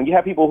 And when you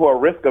have people who are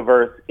risk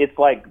averse, it's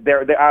like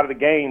they're out of the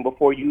game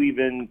before you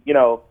even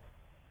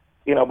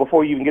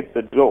before you even get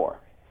to the door.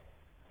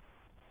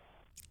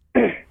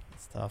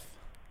 It's tough.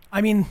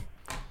 I mean,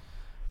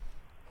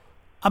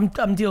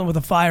 I'm dealing with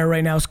a fire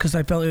right now because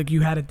I felt like you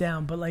had it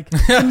down. But like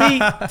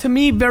to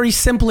me, very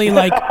simply,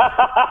 like,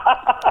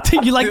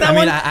 you like that I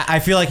one? mean, I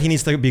feel like he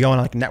needs to be going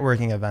to like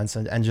networking events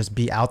and just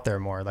be out there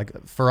more.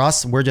 Like for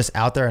us, we're just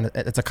out there, and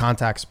it's a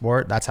contact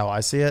sport. That's how I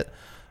see it.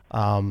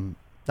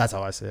 That's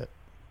how I see it.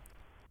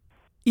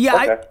 Yeah,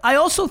 Okay. I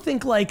also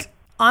think, like,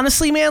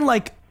 honestly, man,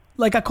 like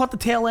I caught the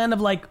tail end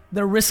of like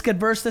the risk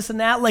adverse, this and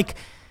that. Like,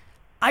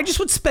 I just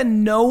would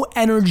spend no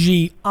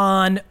energy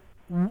on,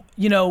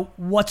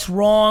 what's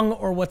wrong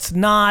or what's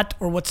not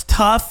or what's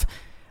tough.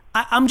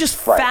 I'm just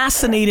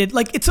fascinated.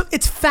 Like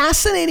it's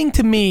fascinating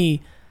to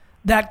me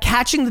that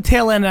catching the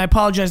tail end, and I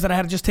apologize that I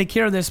had to just take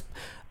care of this.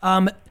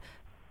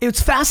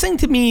 It's fascinating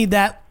to me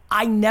that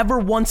I never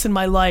once in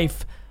my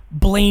life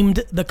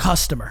blamed the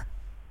customer.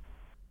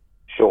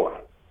 Sure.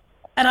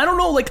 And I don't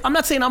know, like, I'm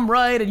not saying I'm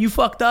right and you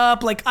fucked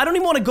up. Like, I don't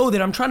even want to go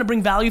there. I'm trying to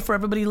bring value for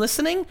everybody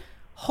listening.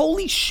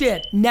 Holy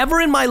shit. Never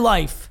in my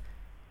life.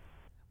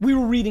 We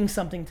were reading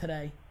something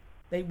today.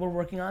 They were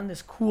working on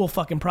this cool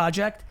fucking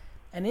project.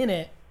 And in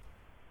it,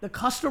 the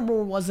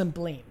customer wasn't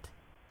blamed.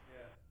 Yeah,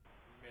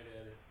 you made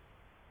an edit.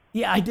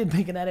 Yeah, I did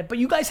make an edit, but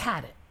you guys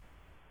had it.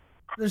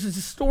 There's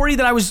this story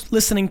that I was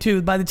listening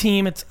to by the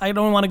team. I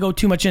don't want to go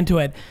too much into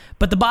it.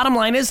 But the bottom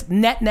line is,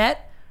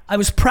 net, I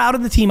was proud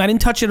of the team. I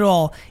didn't touch it at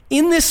all.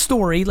 In this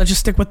story, let's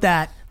just stick with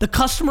that, the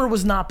customer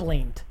was not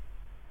blamed.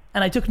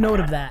 And I took note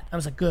of that. I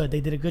was like, good,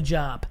 they did a good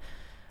job.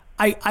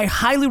 I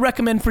highly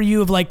recommend for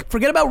you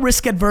forget about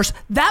risk adverse.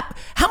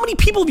 How many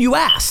people have you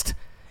asked?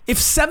 If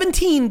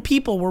 17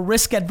 people were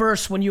risk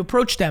adverse when you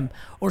approached them,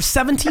 or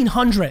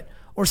 1,700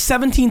 or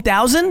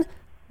 17,000,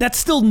 that's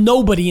still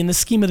nobody in the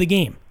scheme of the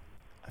game.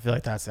 I feel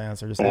like that's the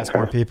answer. Just ask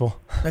more people.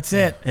 That's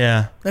it.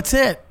 Yeah. That's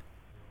it.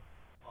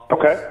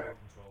 Okay.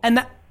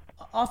 And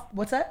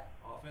what's that?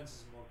 Offense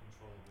is more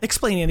controllable.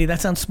 Explain, Andy.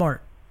 That sounds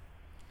smart.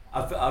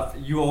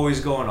 You always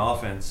go on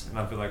offense, and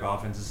I feel like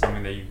offense is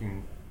something that you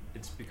can.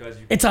 It's because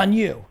you. It's on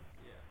you.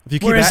 If you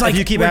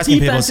keep asking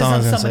people,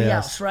 someone's gonna say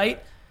yes. Else,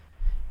 right?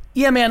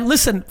 Yeah, man.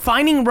 Listen,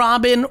 finding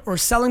Robin or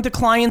selling to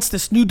clients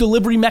this new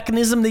delivery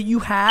mechanism that you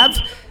have,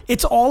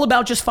 it's all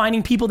about just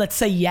finding people that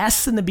say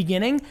yes in the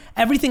beginning.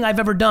 Everything I've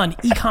ever done,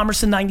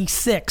 e-commerce in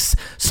 '96,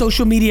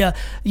 social media,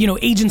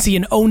 agency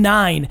in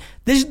 '09.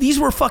 These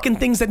were fucking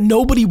things that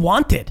nobody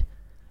wanted.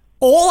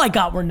 All I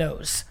got were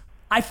no's.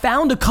 I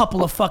found a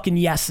couple of fucking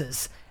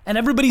yeses, and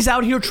everybody's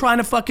out here trying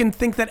to fucking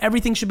think that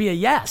everything should be a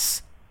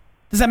yes.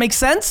 Does that make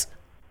sense?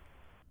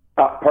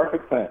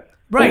 Perfect sense.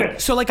 Right.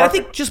 So I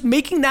think just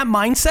making that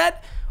mindset,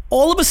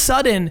 all of a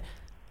sudden,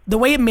 the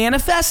way it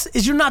manifests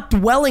is you're not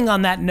dwelling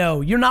on that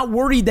no. You're not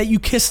worried that you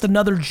kissed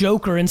another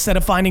Joker instead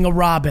of finding a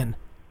Robin.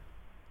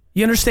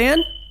 You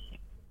understand?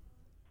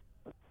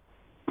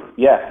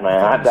 Yes,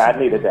 man. I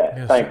needed that.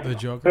 Yes, Thank the you.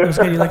 Joker. That's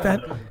good. You like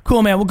that?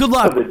 Cool, man. Well, good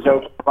luck. The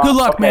joke. Good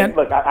luck, Okay, man.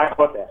 Look, I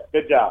got that.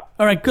 Good job.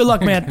 All right. Good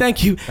luck, man.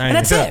 Thank you. And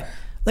that's you. it.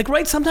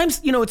 Right?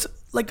 Sometimes, it's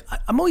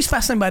I'm always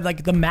fascinated by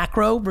the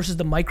macro versus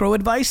the micro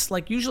advice.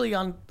 Usually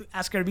on the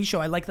Ask Gary Vee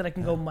show, I like that I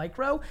can go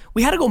micro.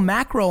 We had to go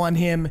macro on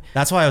him.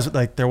 That's why I was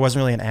there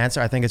wasn't really an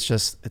answer. I think it's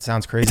just, it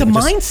sounds crazy. It's a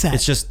mindset.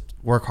 It's just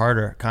work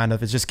harder, kind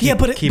of. It's just keep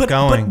but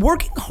going. But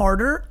working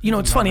harder,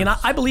 it's funny, and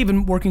I believe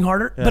in working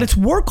harder, but it's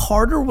work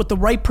harder with the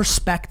right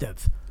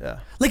perspective. Yeah.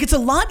 It's a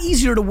lot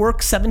easier to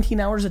work 17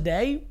 hours a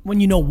day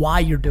when you know why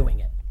you're doing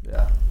it.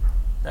 Yeah.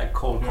 That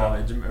cold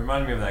calling. It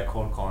reminded me of that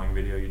cold calling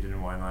video you did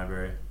in Wine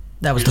Library.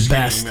 That was You're the just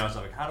getting best.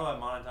 Emails like, how do I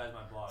monetize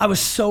my blog? I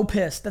was so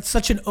pissed. That's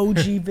such an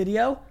OG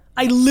video.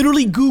 I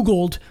literally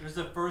Googled. It was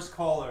the first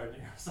caller, and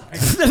you was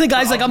like, The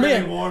guy's like, I'm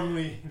really in.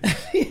 warmly.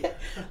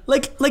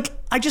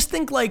 I just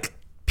think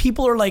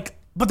people are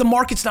but the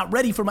market's not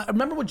ready for my.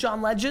 Remember with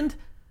John Legend,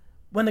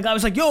 when the guy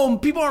was like, "Yo,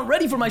 people aren't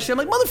ready for my shit." I'm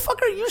like,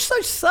 "Motherfucker, your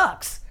stuff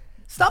sucks.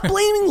 Stop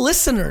blaming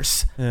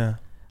listeners." Yeah.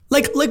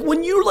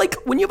 When you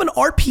have an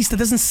art piece that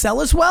doesn't sell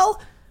as well.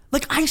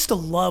 I used to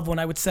love when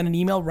I would send an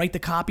email, write the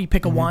copy,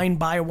 pick a wine,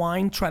 buy a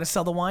wine, try to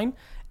sell the wine,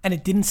 and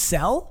it didn't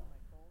sell.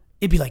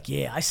 It'd be like,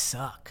 "Yeah, I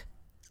suck."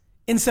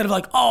 Instead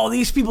of "Oh,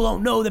 these people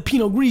don't know that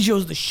Pinot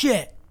Grigio's the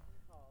shit."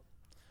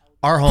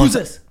 Who's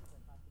this?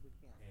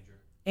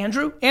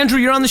 Andrew? Andrew,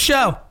 you're on the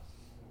show.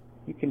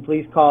 You can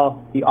please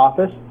call the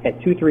office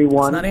at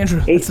 231 It's not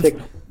Andrew.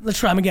 86. Let's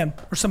try him again,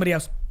 or somebody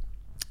else.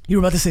 You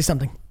were about to say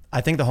something. I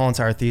think the whole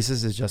entire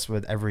thesis is just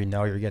with every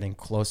no, you're getting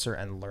closer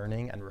and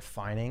learning and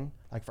refining.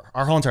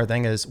 Our whole entire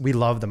thing is we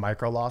love the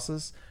micro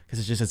losses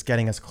because it's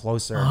getting us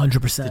closer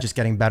 100%. to just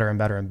getting better and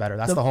better and better.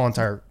 That's the whole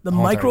entire The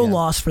whole micro entire game.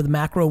 loss for the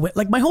macro win.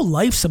 My whole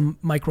life's a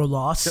micro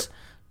loss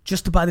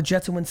just to buy the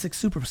Jets and win 6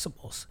 Super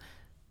Bowls.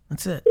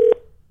 That's it.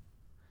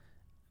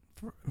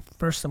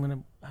 First, I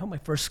hope my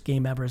first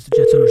game ever is the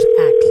Jets owners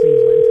at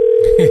Cleveland.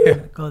 I'm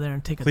gonna go there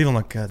and take a. Cleveland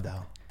look good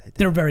though.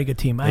 They're a very good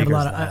team. I have a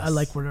lot of. Baker's I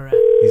like where they're at.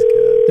 He's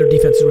good. Their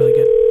defense is really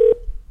good.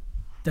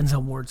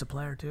 Denzel Ward's a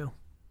player too.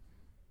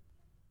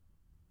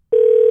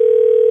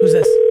 Who's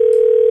this?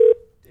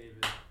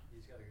 David,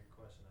 he's got a good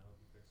question. I hope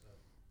he picks up.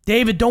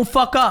 David, don't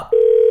fuck up.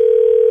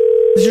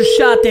 This is your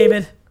shot,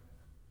 David.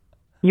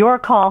 Your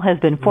call has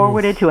been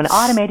forwarded to an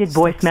automated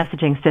voice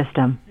messaging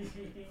system.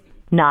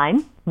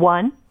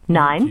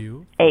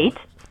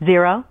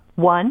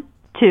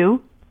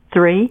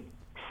 919801236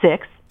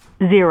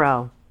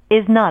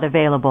 is not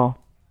available.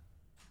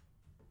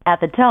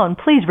 At the tone,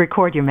 please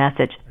record your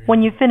message.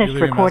 When you've finished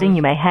recording,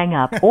 you may hang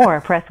up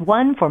or press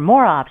 1 for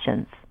more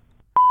options.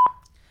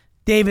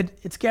 David,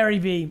 it's Gary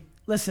Vee.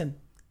 Listen,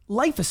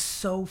 life is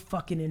so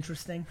fucking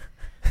interesting.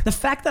 The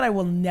fact that I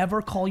will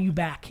never call you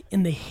back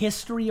in the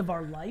history of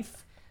our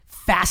life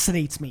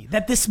fascinates me.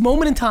 That this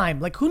moment in time,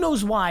 like who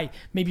knows why?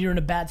 Maybe you're in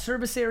a bad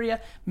service area.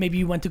 Maybe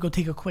you went to go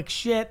take a quick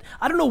shit.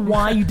 I don't know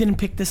why you didn't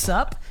pick this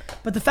up,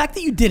 but the fact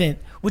that you didn't,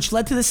 which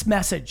led to this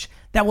message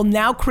that will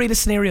now create a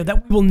scenario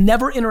that we will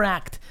never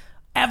interact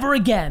ever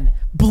again,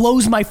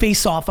 blows my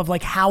face off of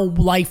like how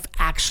life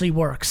actually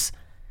works.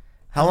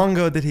 How long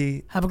ago did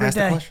he Have a great ask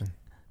day. the question?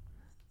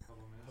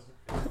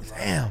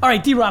 Damn. All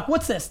right, D-Rock,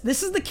 what's this?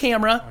 This is the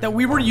camera that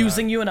we were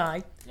using, you and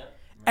I,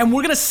 and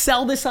we're going to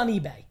sell this on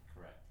eBay.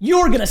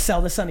 You're going to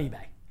sell this on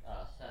eBay.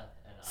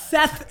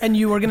 Seth and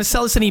you are going to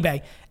sell this on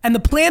eBay. And the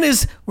plan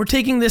is we're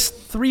taking this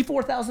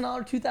 $4,000,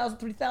 $2,000,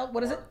 $3,000,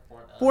 what is it?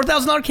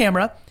 $4,000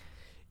 camera.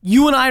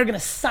 You and I are going to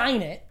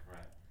sign it,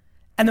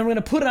 and then we're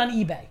going to put it on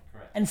eBay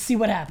and see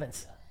what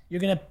happens.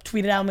 You're going to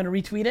tweet it out. I'm going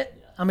to retweet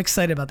it. I'm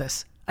excited about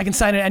this. I can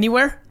sign it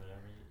anywhere.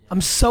 I'm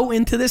so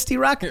into this,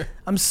 D-Rock.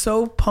 I'm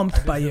so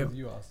pumped by you.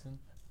 Austin.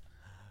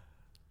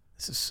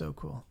 This is so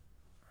cool.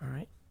 All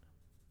right.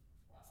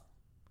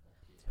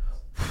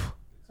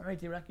 All right,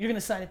 D-Rock. You're going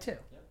to sign it too.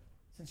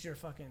 Since you're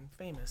fucking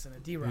famous and a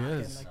D-Rock.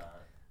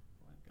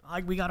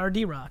 And we got our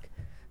D-Rock.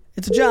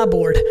 It's a job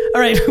board.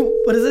 All right.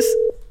 What is this?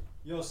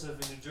 Yosef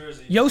in New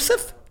Jersey.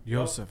 Yosef?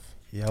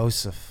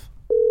 Yosef.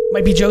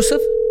 Might be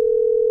Joseph?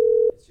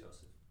 It's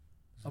Yosef.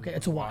 Okay,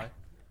 it's a Y.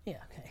 Yeah,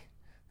 okay.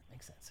 That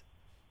makes sense.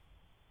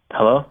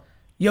 Hello?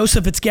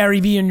 Yosef, it's Gary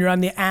V, and you're on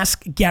the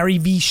Ask Gary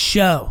V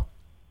show.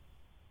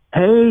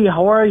 Hey,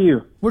 how are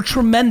you? We're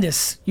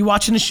tremendous. You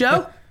watching the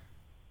show?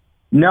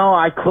 No,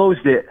 I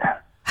closed it.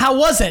 How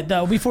was it,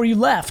 though, before you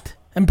left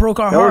and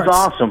broke our That hearts? was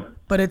awesome.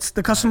 But it's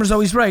the customer's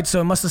always right,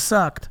 so it must have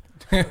sucked.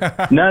 No.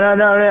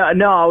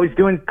 I was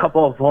doing a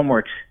couple of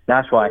homeworks.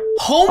 That's why.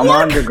 Homework? I'm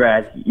an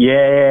undergrad.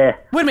 Yeah.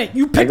 Wait a minute.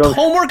 You picked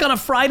homework on a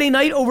Friday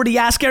night over the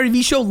Ask Gary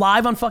V show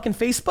live on fucking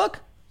Facebook?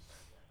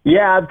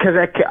 Yeah, because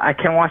I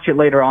can watch it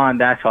later on.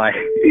 That's why.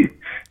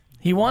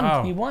 He won.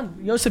 Wow. He won.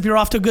 Yosef, you're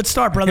off to a good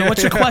start, brother.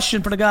 What's your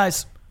question for the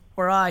guys?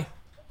 Or I?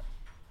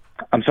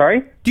 I'm sorry?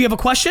 Do you have a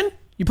question?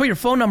 You put your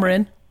phone number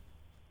in.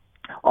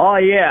 Oh,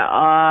 yeah.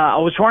 I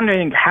was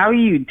wondering, how do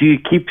you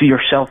keep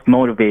yourself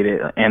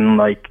motivated and,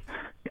 like,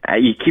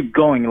 you keep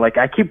going? Like,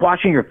 I keep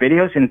watching your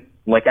videos, and,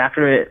 like,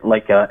 after,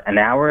 like, an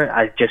hour,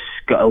 I just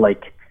go,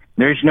 like,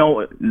 there's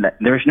no,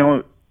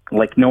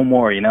 like, no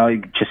more, you know?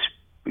 It just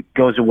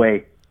goes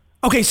away.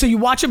 Okay, so you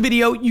watch a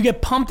video, you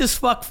get pumped as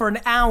fuck for an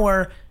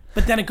hour,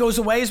 but then it goes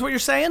away, is what you're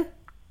saying?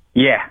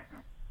 Yeah.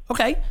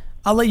 Okay.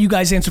 I'll let you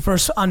guys answer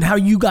first on how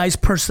you guys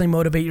personally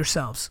motivate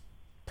yourselves.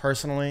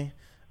 Personally,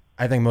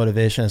 I think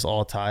motivation is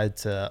all tied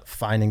to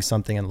finding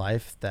something in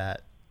life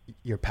that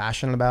you're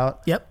passionate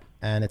about. Yep.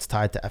 And it's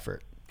tied to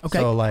effort. Okay.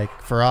 So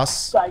like for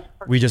us,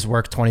 we just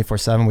work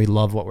 24/7. We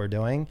love what we're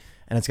doing.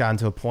 And it's gotten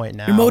to a point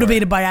now. You're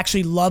motivated by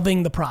actually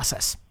loving the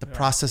process. The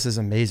process is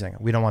amazing.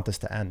 We don't want this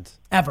to end.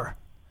 Ever.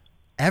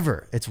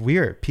 It's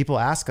weird. People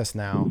ask us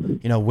now,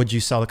 would you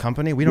sell the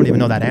company? We don't even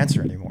know that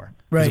answer anymore.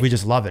 Because Right. we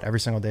just love it. Every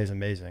single day is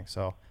amazing.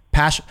 So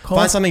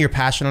find something you're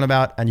passionate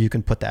about and you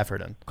can put the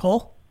effort in.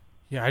 Cole?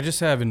 Yeah, I just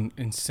have an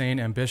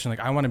insane ambition. Like,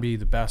 I want to be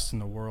the best in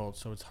the world.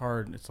 So it's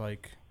hard. It's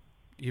like,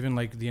 even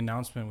like the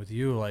announcement with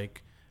you,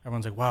 like,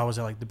 everyone's like, wow, was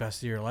that like the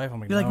best day of your life? I'm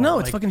like, You're like, no,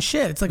 it's fucking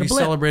shit. It's like a we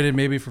blip. celebrated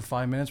maybe for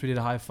 5 minutes. We did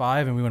a high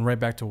five and we went right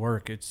back to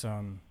work. It's,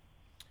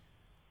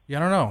 yeah, I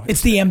don't know.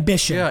 It's the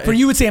ambition. Yeah, For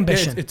you, it's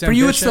ambition. It's For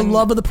you, it's the ambition.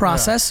 love of the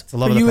process. It's the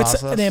love For of the you,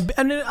 process.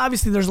 and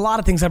obviously, there's a lot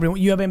of things.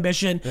 You have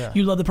ambition. Yeah.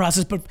 You love the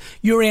process, but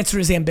your answer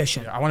is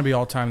ambition. I want to be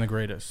all time the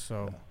greatest.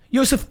 So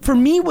Yosef, for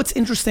me, what's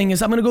interesting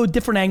is I'm going to go a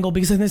different angle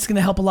because I think it's going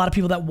to help a lot of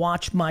people that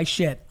watch my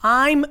shit.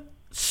 I'm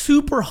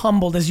super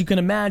humbled, as you can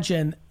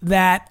imagine,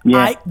 that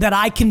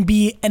I can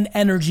be an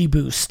energy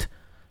boost.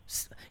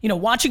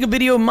 Watching a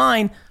video of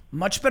mine,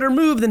 much better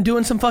move than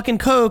doing some fucking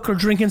Coke or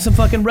drinking some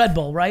fucking Red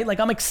Bull, right? Like,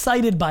 I'm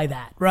excited by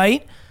that,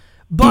 right?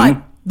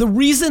 But the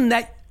reason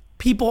that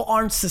people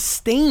aren't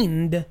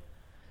sustained,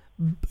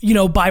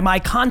 by my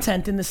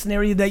content in the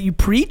scenario that you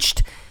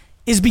preached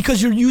is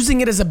because you're using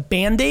it as a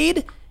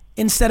Band-Aid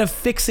instead of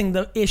fixing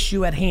the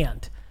issue at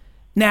hand.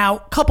 Now,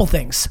 couple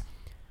things.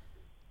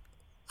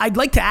 I'd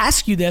like to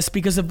ask you this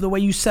because of the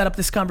way you set up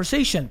this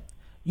conversation.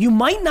 You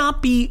might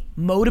not be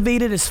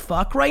motivated as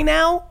fuck right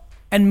now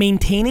and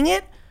maintaining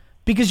it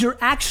because you're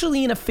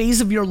actually in a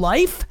phase of your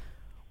life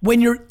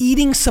when you're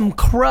eating some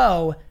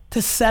crow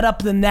to set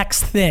up the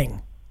next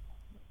thing.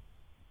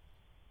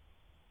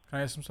 can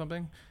I ask him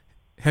something?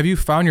 Have you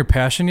found your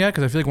passion yet?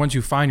 Because I feel like once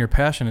you find your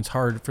passion, it's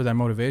hard for that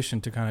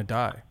motivation to kind of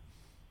die.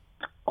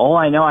 Oh,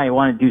 I know. I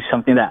want to do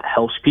something that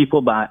helps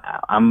people, but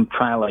I'm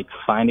trying to like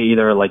find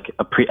either like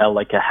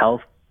a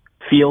health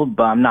field,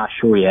 but I'm not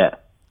sure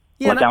yet.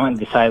 Yeah, I want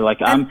to decide. Like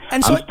I'm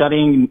so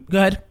studying. Go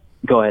ahead.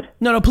 Go ahead.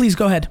 No, please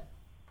go ahead.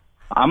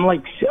 I'm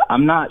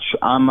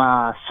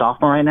a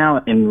sophomore right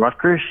now in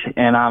Rutgers,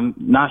 and I'm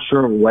not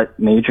sure what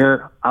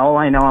major. All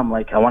I know, I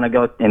want to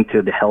go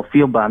into the health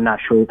field, but I'm not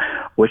sure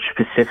which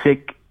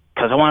specific.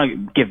 Because I want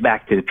to give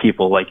back to the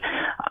people. Like,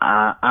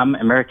 I'm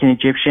American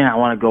Egyptian. I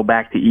want to go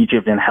back to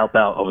Egypt and help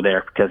out over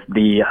there because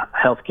the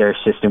healthcare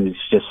system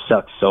just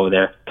sucks over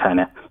there, kind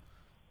of.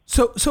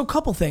 So a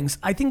couple things.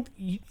 I think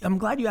I'm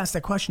glad you asked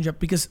that question, Jeff,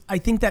 because I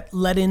think that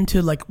led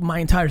into like my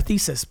entire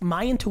thesis.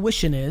 My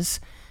intuition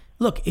is,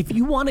 look, if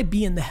you want to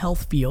be in the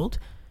health field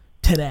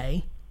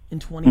today in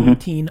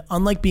 2018,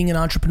 unlike being an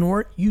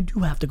entrepreneur, you do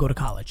have to go to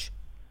college.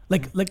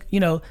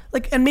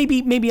 And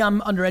maybe I'm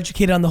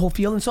undereducated on the whole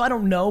field, and so I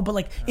don't know, but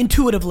like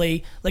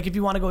intuitively, like if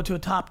you want to go to a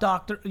top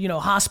doctor,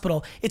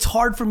 hospital, it's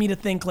hard for me to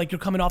think like you're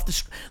coming off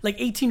the, like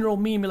 18-year-old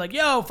me and be like,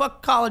 yo,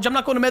 fuck college, I'm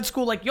not going to med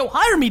school, like, yo,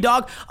 hire me,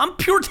 dog, I'm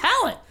pure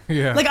talent.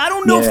 Yeah. Like, I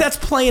don't know if that's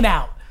playing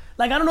out.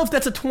 Like, I don't know if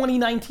that's a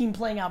 2019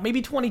 playing out.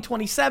 Maybe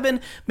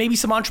 2027, maybe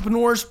some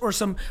entrepreneurs or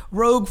some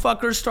rogue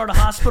fuckers start a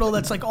hospital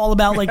that's like all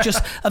about like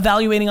just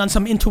evaluating on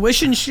some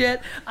intuition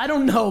shit. I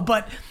don't know.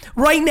 But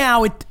right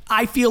now,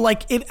 I feel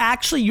like it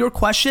actually, your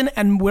question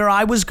and where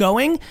I was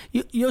going,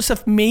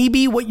 Yosef,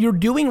 maybe what you're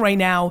doing right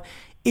now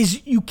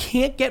is you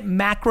can't get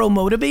macro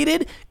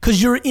motivated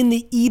because you're in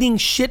the eating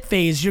shit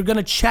phase. You're going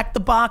to check the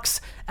box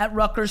at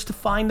Rutgers to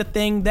find the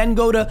thing, then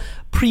go to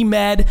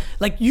pre-med.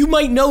 Like, you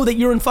might know that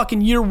you're in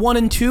fucking year 1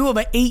 and 2 of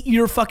an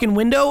 8-year fucking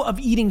window of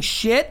eating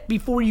shit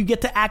before you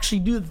get to actually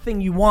do the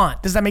thing you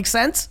want. Does that make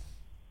sense?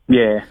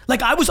 Yeah.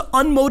 Like, I was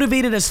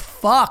unmotivated as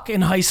fuck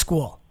in high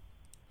school.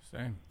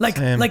 Same.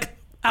 Like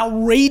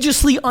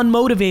outrageously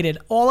unmotivated.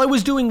 All I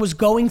was doing was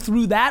going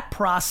through that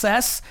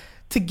process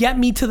to get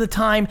me to the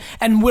time.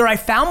 And where I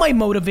found my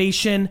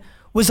motivation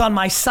was on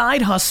my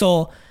side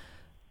hustle.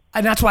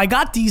 And that's why I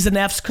got D's and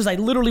F's, because I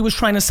literally was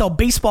trying to sell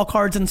baseball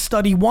cards and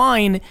study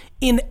wine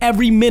in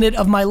every minute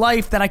of my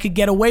life that I could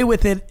get away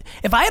with it.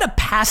 If I had a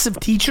passive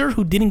teacher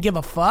who didn't give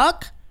a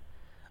fuck,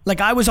 like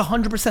I was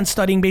 100%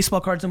 studying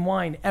baseball cards and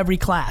wine every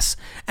class.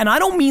 And I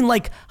don't mean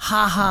like,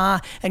 haha,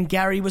 and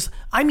Gary was,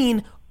 I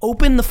mean,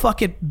 open the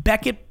fucking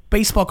Beckett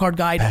baseball card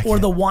guide or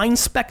the Wine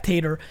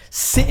Spectator,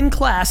 sit in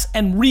class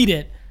and read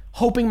it,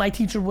 hoping my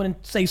teacher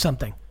wouldn't say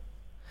something.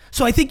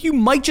 So I think you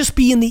might just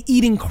be in the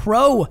eating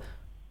crow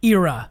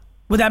era.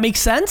 Would that make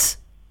sense?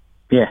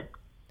 Yeah.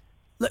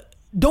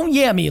 Don't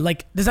me.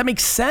 Like, does that make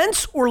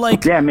sense? Or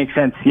like, yeah, it makes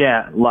sense.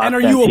 Yeah. And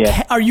are you okay?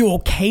 Yeah. Are you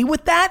okay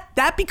with that?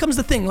 That becomes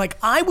the thing. Like,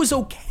 I was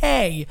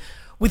okay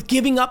with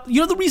giving up.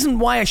 You know, the reason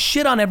why I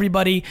shit on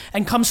everybody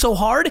and come so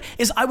hard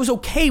is I was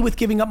okay with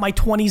giving up my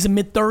 20s and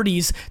mid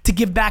 30s to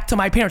give back to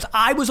my parents.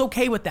 I was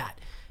okay with that.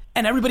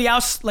 And everybody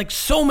else, like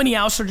so many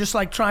else, are just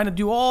like trying to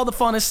do all the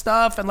funnest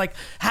stuff and like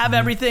have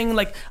everything.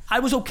 Like, I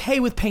was okay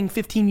with paying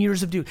 15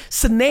 years of due.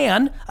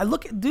 Sanan,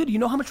 dude, you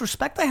know how much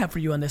respect I have for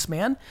you on this,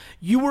 man.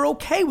 You were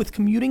okay with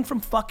commuting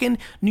from fucking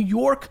New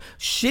York,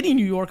 shitty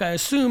New York, I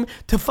assume,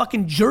 to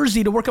fucking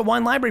Jersey to work at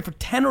Wine Library for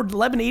 10 or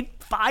 11, 8,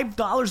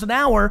 $5 an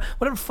hour,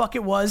 whatever the fuck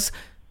it was,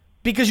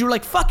 because you were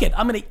like, fuck it,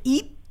 I'm going to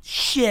eat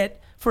shit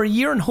for a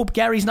year and hope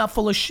Gary's not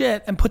full of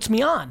shit and puts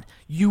me on.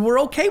 You were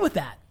okay with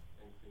that.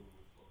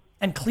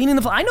 And cleaning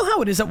the, I know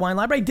how it is at Wine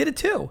Library. I did it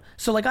too.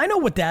 So like, I know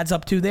what Dad's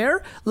up to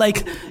there.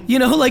 Like, you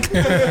know, like,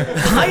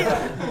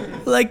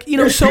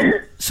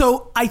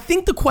 so I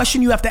think the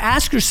question you have to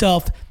ask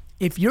yourself,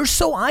 if you're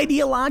so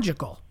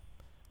ideological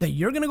that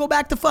you're going to go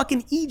back to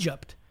fucking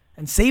Egypt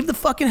and save the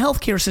fucking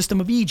healthcare system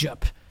of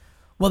Egypt,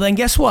 well then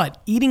guess what?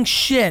 Eating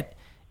shit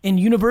in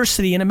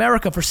university in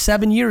America for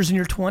 7 years in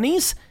your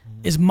 20s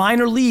is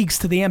minor leagues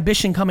to the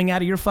ambition coming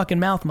out of your fucking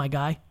mouth, my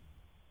guy.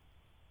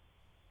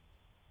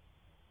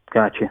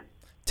 Gotcha.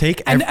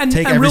 Take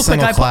every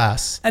single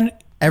class.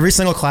 Every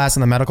single class in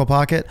the medical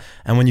pocket,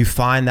 and when you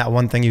find that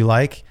one thing you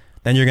like,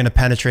 then you're going to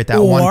penetrate that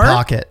one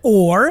pocket.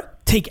 Or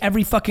take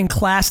every fucking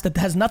class that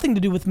has nothing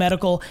to do with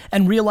medical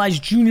and realize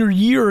junior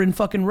year in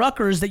fucking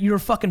Rutgers that you're a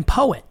fucking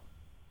poet.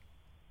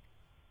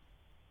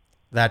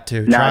 That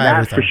too. No, Try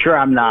that's everything. for sure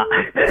I'm not.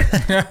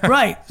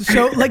 Right.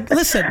 So like,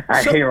 listen.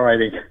 I hate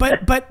writing.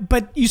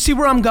 But you see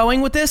where I'm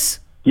going with this?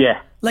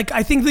 Yeah. Like,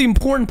 I think the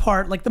important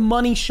part, like the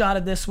money shot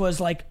of this was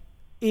like,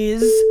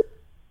 is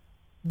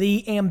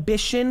the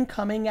ambition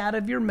coming out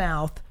of your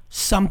mouth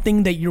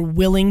something that you're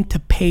willing to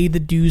pay the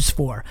dues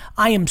for?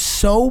 I am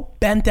so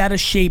bent out of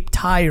shape,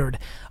 tired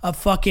of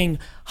fucking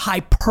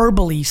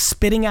hyperbole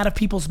spitting out of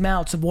people's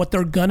mouths of what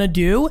they're gonna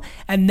do,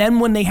 and then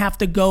when they have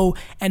to go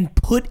and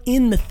put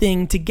in the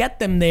thing to get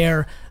them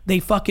there, they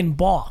fucking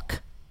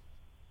balk.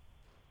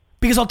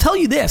 Because I'll tell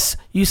you this,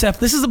 Yusef,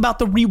 this is about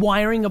the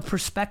rewiring of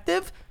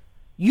perspective.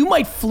 You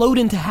might float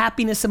into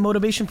happiness and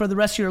motivation for the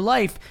rest of your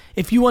life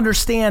if you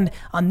understand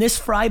on this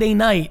Friday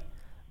night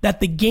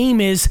that the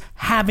game is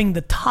having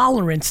the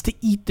tolerance to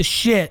eat the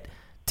shit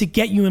to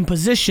get you in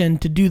position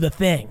to do the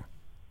thing.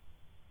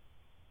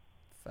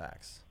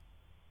 Facts.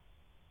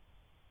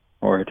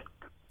 Word.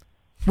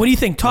 What do you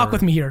think? Talk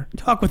with me here.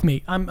 Talk with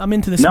me. I'm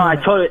into this. I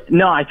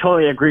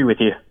totally agree with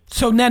you.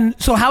 So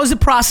how is it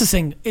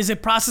processing? Is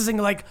it processing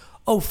like,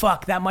 oh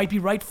fuck, that might be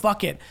right,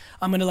 fuck it,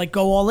 I'm gonna like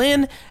go all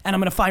in and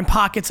I'm gonna find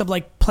pockets of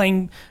like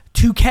playing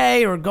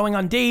 2K or going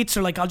on dates,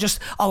 or like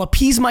I'll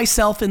appease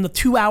myself in the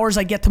 2 hours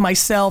I get to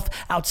myself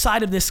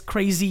outside of this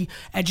crazy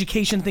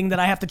education thing that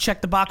I have to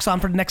check the box on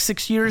for the next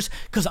 6 years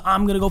because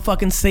I'm gonna go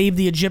fucking save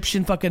the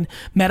Egyptian fucking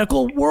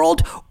medical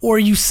world? Or are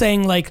you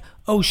saying like,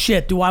 oh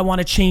shit, do I want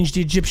to change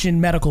the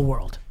Egyptian medical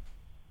world?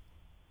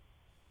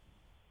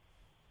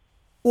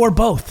 Or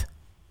both?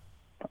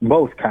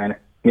 Both, kind of.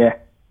 Yeah.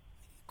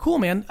 Cool,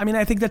 man. I mean,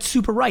 I think that's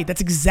super right.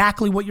 That's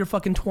exactly what your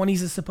fucking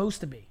 20s is supposed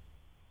to be.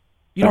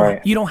 You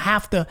don't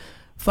have to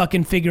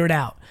fucking figure it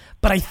out.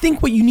 But I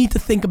think what you need to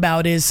think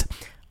about is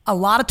a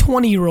lot of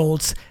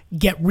 20-year-olds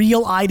get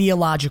real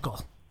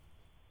ideological.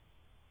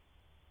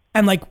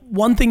 And like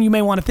one thing you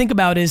may want to think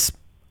about is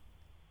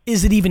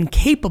it even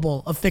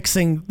capable of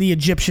fixing the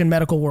Egyptian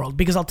medical world?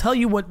 Because I'll tell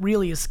you what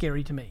really is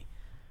scary to me.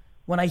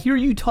 When I hear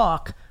you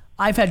talk,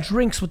 I've had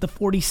drinks with the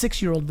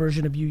 46-year-old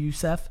version of you,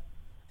 Yusef.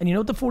 And you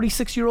know what the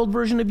 46-year-old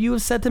version of you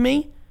has said to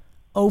me?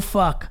 Oh,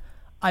 fuck.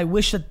 I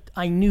wish that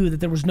I knew that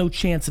there was no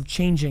chance of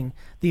changing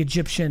the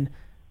Egyptian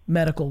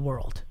medical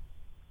world.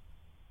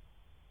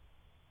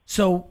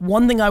 So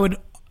one thing I would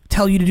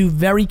tell you to do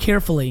very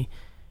carefully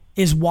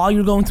is while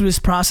you're going through this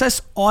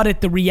process,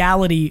 audit the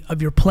reality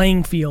of your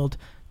playing field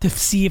to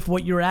see if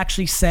what you're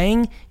actually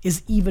saying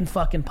is even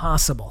fucking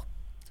possible.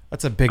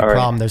 That's a big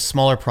problem. There's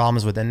smaller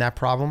problems within that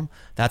problem.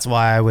 That's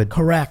why I would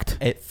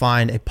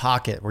find a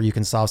pocket where you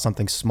can solve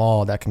something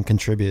small that can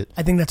contribute.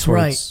 I think that's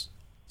right.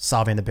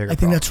 Solving the bigger problem. I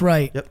think that's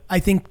right. Yep. I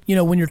think,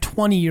 when you're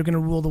 20, you're going to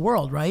rule the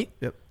world, right?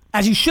 Yep.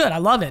 As you should. I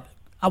love it.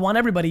 I want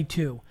everybody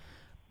to.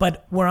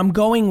 But where I'm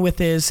going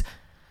with is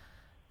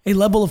a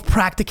level of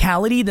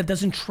practicality that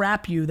doesn't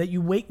trap you, that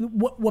you wait.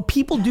 What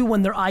people do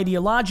when they're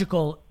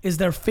ideological is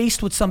they're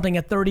faced with something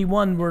at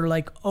 31 where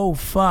like, oh,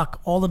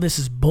 fuck, all of this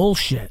is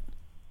bullshit.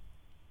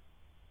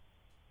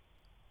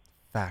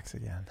 Facts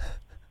again.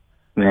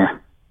 Yeah.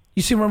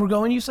 You see where we're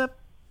going, Yusef?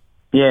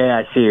 Yeah,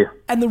 I see you.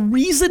 And the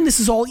reason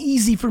this is all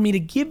easy for me to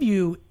give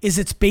you is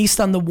it's based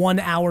on the 1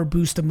 hour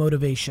boost of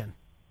motivation.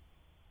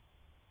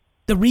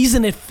 The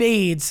reason it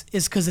fades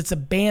is because it's a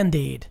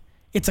Band-Aid.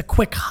 It's a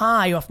quick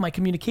high off my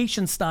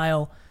communication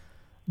style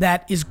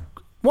that is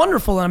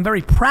wonderful and I'm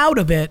very proud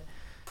of it,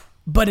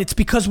 but it's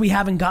because we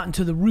haven't gotten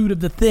to the root of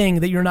the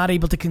thing that you're not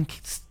able to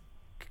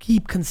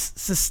keep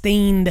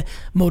sustained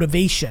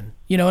motivation.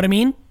 You know what I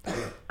mean?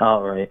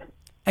 All right.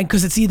 And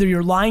because it's either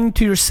you're lying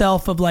to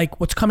yourself of like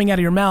what's coming out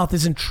of your mouth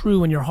isn't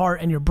true in your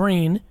heart and your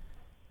brain,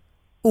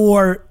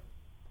 or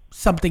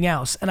something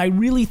else. And I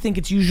really think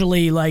it's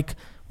usually like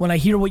when I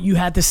hear what you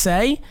had to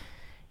say,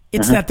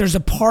 it's that there's a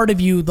part of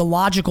you, the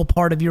logical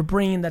part of your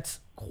brain that's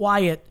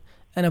quiet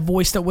and a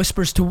voice that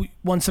whispers to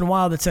once in a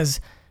while that says,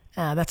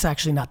 that's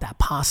actually not that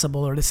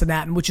possible or this and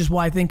that. And which is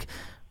why I think,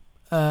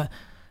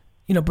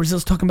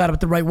 Brazil's talking about it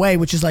the right way,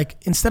 which is like,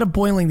 instead of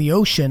boiling the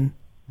ocean,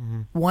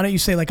 why don't you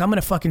say like, I'm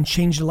going to fucking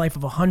change the life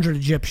of 100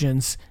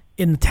 Egyptians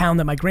in the town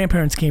that my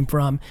grandparents came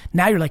from.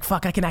 Now you're like,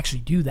 fuck, I can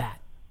actually do that.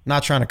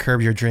 Not trying to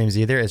curb your dreams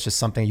either. It's just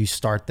something you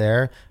start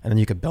there and then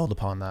you could build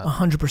upon that.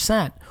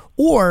 100%.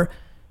 Or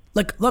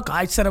like, look,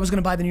 I said I was going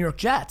to buy the New York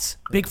Jets.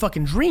 Big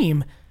fucking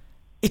dream.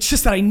 It's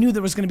just that I knew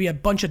there was going to be a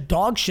bunch of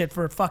dog shit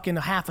for fucking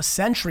half a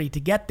century to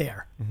get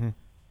there.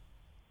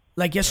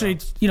 Like yesterday,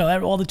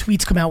 all the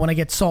tweets come out when I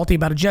get salty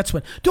about a Jets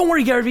win. Don't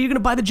worry, Gary, you're going to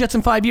buy the Jets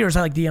in 5 years.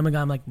 I like DM a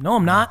guy. I'm like, no,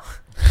 I'm not.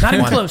 Not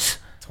even close.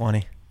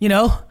 20.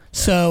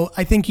 So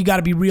I think you got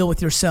to be real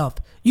with yourself.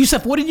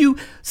 Yusef, what did you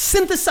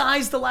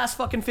synthesize the last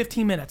fucking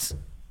 15 minutes?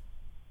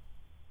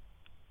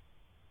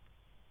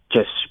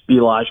 Just be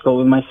logical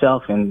with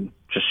myself and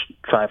just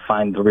try to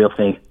find the real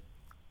thing.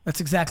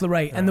 That's exactly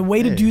right. And the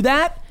way to do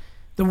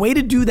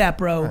that,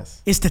 bro,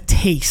 is to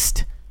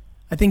taste.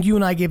 I think you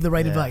and I gave the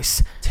right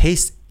advice.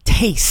 Taste.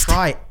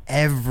 Try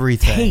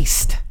everything.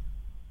 Taste.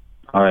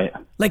 All right.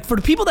 Like for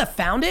the people that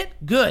found it,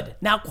 good.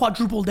 Now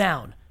quadruple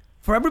down.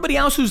 For everybody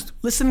else who's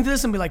listening to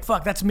this and be like,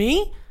 fuck, that's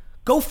me,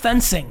 go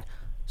fencing.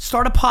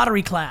 Start a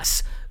pottery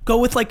class. Go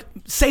with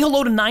say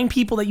hello to 9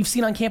 people that you've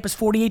seen on campus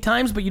 48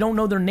 times, but you don't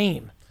know their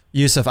name.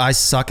 Yusef, I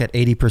suck at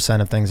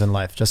 80% of things in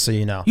life, just so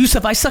you know.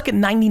 Yusef, I suck at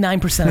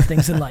 99% of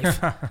things in life.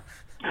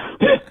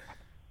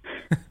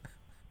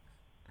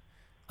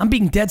 I'm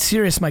being dead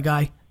serious, my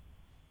guy.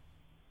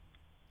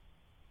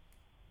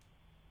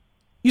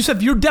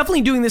 Yusef, you're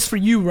definitely doing this for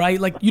you, right?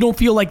 Like, you don't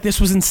feel like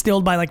this was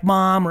instilled by like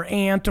mom or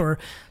aunt or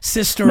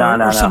sister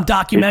or some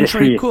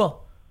documentary?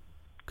 Cool.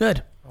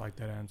 Good. I like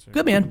that answer.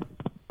 Good, man.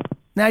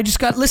 Now you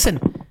just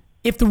listen,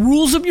 if the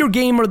rules of your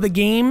game are the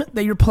game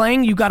that you're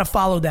playing, you got to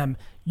follow them.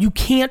 You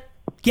can't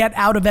get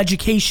out of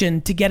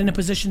education to get in a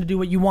position to do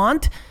what you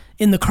want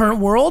in the current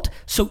world,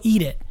 so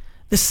eat it.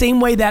 The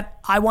same way that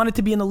I wanted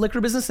to be in the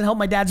liquor business and help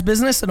my dad's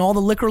business and all the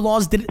liquor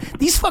laws did it.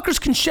 These fuckers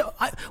can ship.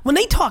 When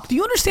they talk, do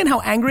you understand how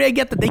angry I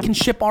get that they can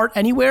ship art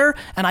anywhere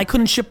and I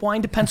couldn't ship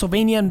wine to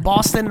Pennsylvania and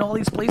Boston and all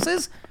these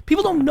places?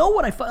 People don't know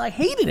what I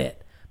hated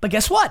it. But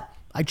guess what?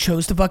 I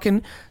chose to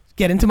fucking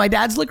get into my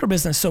dad's liquor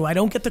business so I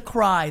don't get to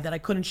cry that I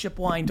couldn't ship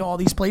wine to all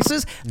these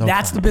places.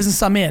 That's the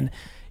business I'm in.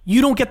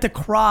 You don't get to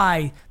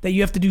cry that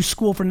you have to do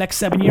school for the next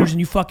 7 years and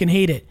you fucking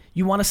hate it.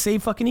 You want to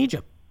save fucking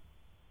Egypt.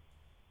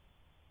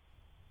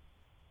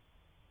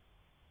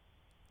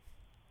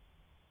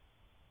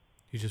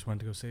 You just went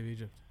to go save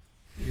Egypt.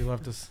 You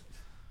left us.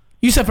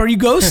 Yusef, are you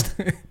Ghost?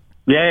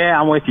 Yeah,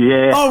 I'm with you.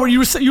 Yeah. Oh,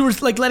 you were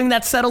like letting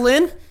that settle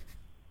in?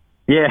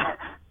 Yeah.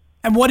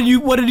 And what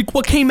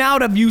came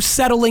out of you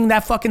settling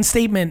that fucking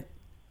statement?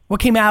 What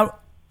came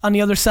out on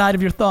the other side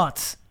of your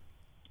thoughts?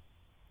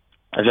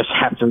 I just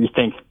have to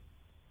rethink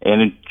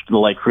and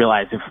like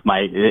realize if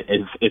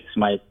it's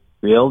my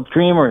real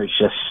dream or it's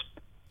just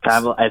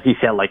kind of, as he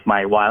said, like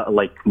my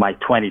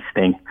 20s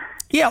thing.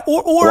 Yeah,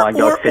 or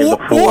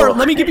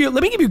let me give you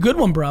a good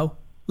one, bro.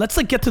 Let's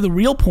like get to the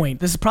real point.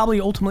 This is probably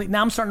ultimately,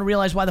 now I'm starting to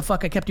realize why the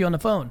fuck I kept you on the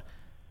phone.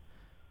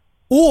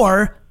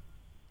 Or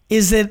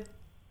is it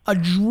a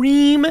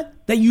dream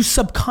that you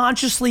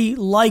subconsciously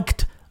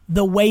liked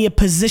the way it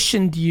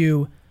positioned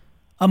you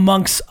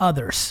amongst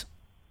others?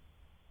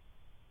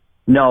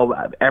 No,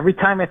 every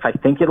time if I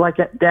think it like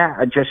that,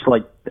 I just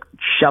like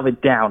shove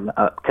it down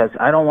because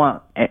I don't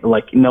want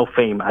like no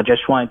fame. I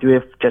just want to do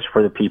it just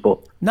for the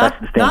people. Not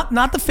That's the thing.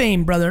 not the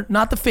fame, brother.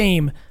 Not the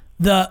fame.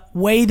 The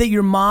way that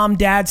your mom,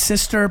 dad,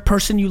 sister,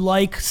 person you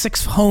like,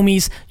 6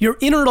 homies, you're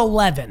inner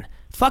 11.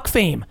 Fuck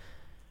fame.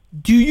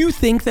 Do you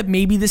think that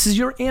maybe this is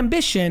your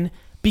ambition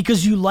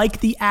because you like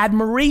the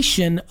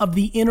admiration of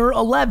the inner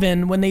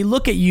 11 when they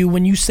look at you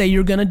when you say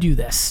you're going to do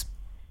this?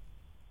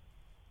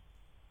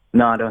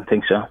 No, I don't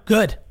think so.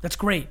 Good. That's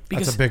great.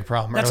 Because that's a big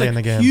problem that's early a in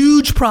the game.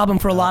 Huge problem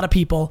for a lot of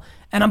people.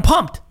 And I'm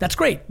pumped. That's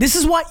great. This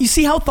is why, you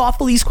see how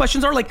thoughtful these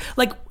questions are? Like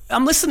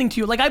I'm listening to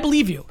you. Like, I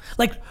believe you.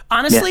 Like,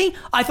 honestly, yeah.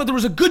 I thought there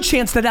was a good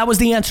chance that was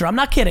the answer. I'm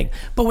not kidding.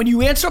 But when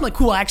you answer, I'm like,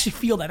 cool, I actually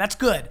feel that. That's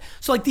good.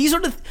 So, like,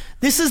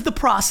 this is the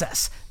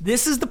process.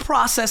 This is the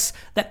process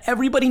that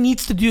everybody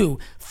needs to do.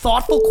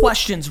 Thoughtful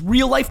questions,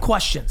 real life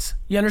questions.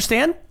 You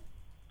understand?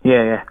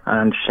 Yeah, I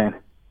understand.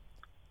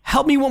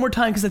 Help me one more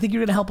time, because I think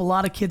you're going to help a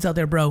lot of kids out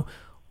there, bro.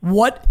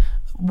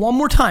 One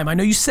more time. I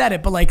know you said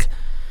it, but, like,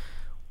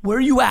 where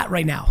are you at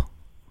right now?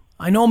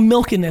 I know I'm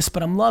milking this,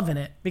 but I'm loving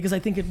it because I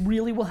think it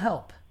really will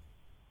help.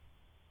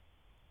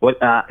 What?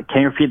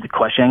 Can you repeat the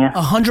question again?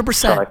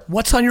 100%.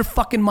 What's on your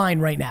fucking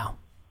mind right now?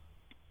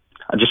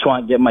 I just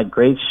want to get my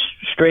grades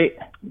straight.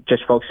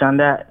 Just focus on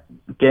that.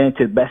 Get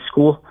into the best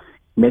school.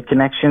 Make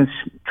connections.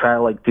 Try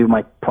to like do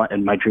my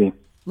dream.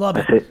 Love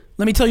it.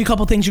 Let me tell you a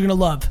couple things you're gonna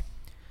love.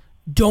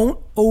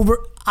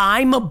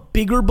 I'm a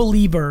bigger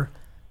believer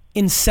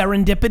in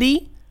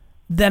serendipity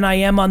than I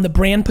am on the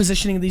brand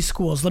positioning of these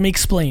schools. Let me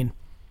explain.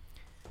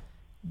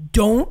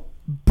 Don't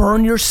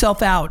burn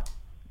yourself out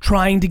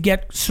trying to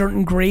get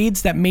certain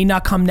grades that may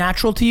not come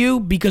natural to you,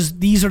 because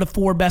these are the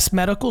 4 best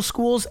medical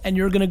schools and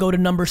you're going to go to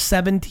number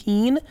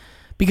 17.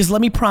 Because let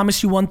me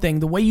promise you one thing,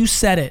 the way you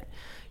said it,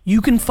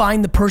 you can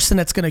find the person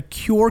that's going to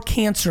cure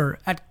cancer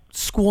at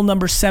school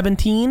number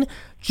 17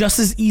 just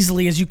as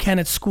easily as you can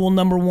at school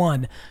number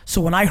 1.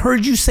 So when I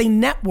heard you say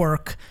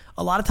network,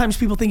 a lot of times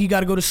people think you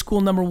got to go to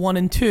school number 1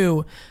 and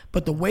 2,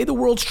 but the way the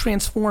world's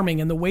transforming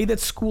and the way that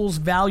schools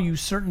value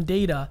certain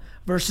data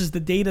versus the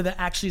data that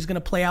actually is going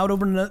to play out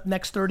over the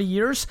next 30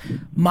 years,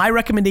 my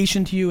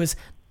recommendation to you is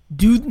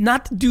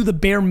not do the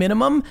bare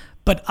minimum,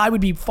 but I would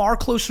be far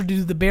closer to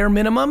do the bare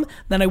minimum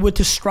than I would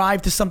to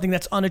strive to something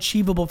that's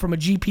unachievable from a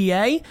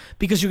GPA,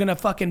 because you're going to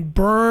fucking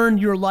burn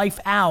your life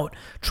out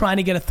trying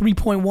to get a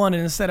 3.1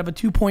 instead of a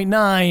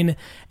 2.9.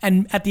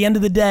 And at the end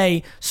of the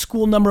day,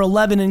 school number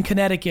 11 in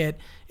Connecticut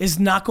is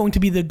not going to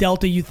be the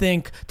delta you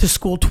think to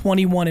school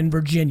 21 in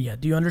Virginia.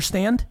 Do you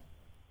understand?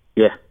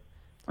 Yeah,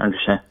 I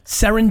understand.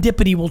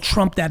 Serendipity will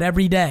trump that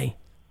every day.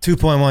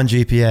 2.1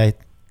 GPA,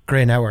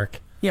 great network.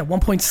 Yeah,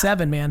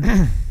 1.7,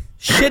 man.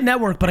 Shit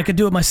network, but I could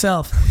do it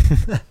myself.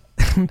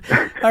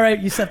 All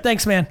right, Yusef,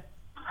 thanks, man.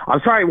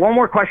 I'm sorry, one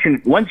more question.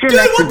 When's your Dude,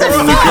 next what the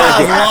event in New fuck?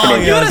 Jersey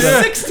happening? You had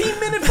a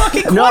 16-minute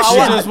fucking question.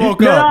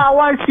 I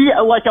want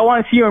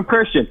to see you in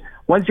person.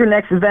 When's your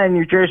next event in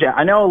New Jersey?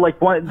 I know it's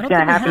going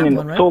to happen in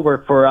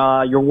October for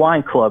your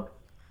wine club.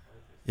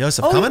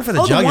 Yusef, coming for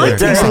the jugular.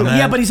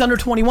 Yeah, but he's under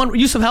 21.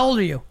 Yusef, how old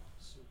are you?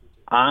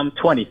 I'm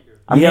 20.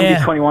 I'm going to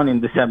be 21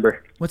 in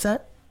December. What's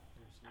that?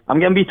 I'm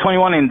gonna be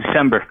 21 in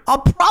December. I'll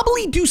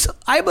probably do.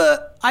 I have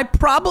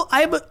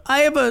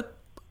a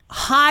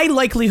high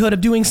likelihood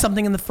of doing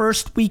something in the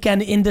first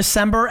weekend in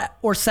December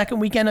or second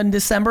weekend in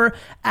December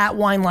at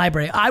Wine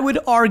Library. I would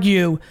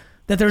argue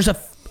that there's a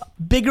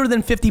bigger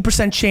than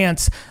 50%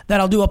 chance that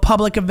I'll do a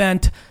public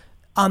event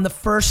on the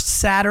first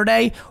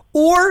Saturday,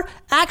 or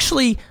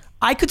actually,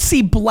 I could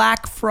see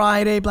Black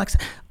Friday.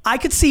 I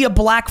could see a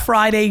Black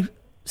Friday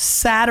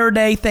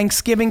Saturday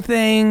Thanksgiving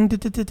thing.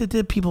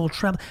 People will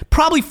travel.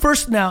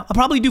 I'll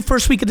probably do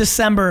first week of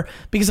December,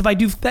 because if I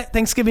do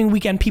Thanksgiving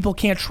weekend, people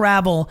can't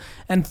travel,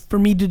 and for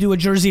me to do a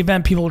Jersey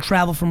event, people will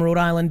travel from Rhode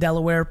Island,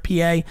 Delaware,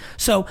 PA.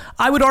 So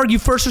I would argue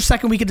first or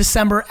second week of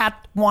December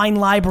at Wine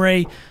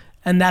Library,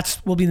 and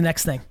will be the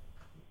next thing.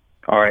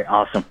 All right,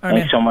 awesome. All right,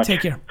 Thanks so much.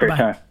 Take care. For your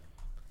Bye. time.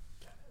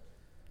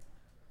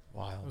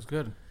 Wow, it was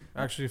good.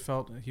 I actually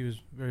felt he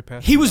was very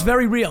passionate. He was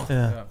very real.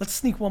 Yeah. Let's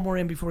sneak one more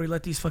in before we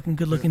let these fucking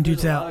good-looking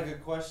dudes out. A lot of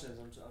good questions.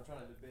 I'm trying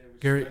to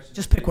debate. Gary,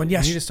 just pick one.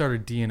 Yes. You need to start a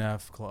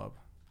DNF club.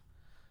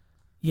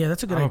 Yeah,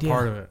 that's a good I'm idea. a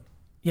part of it.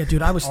 Yeah,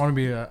 dude, I want to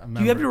be a member.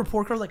 Do you have your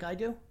report card like I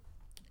do?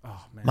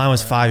 Oh man. Mine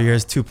was 5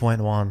 years,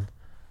 2.1.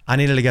 I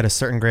needed to get a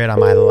certain grade on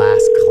my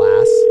last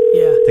class.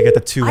 Yeah. To get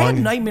the 2.1. I had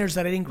nightmares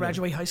that I didn't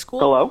graduate high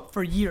school. Hello?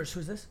 For years.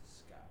 Who's this?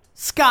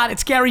 Scott,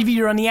 it's Gary V.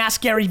 You're on the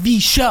Ask Gary V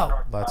show.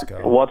 Let's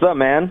go. What's up,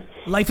 man?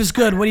 Life is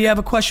good. What do you have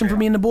a question for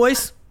me and the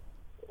boys?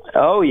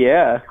 Oh,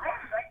 yeah.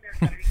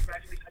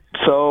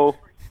 So,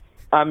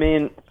 I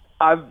mean,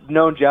 I've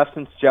known Jeff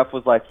since Jeff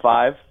was like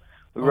 5.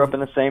 We grew up in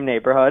the same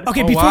neighborhood.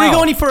 Okay, before you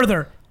go any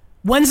further,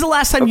 when's the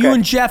last time you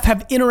and Jeff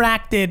have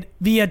interacted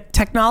via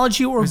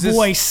technology or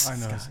voice? I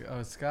know. Oh,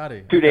 it's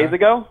Scotty. 2 days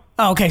ago?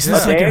 Oh, okay. So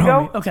this is like your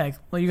homie. Okay.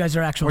 Well, you guys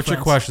are actual What's friends.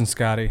 your question,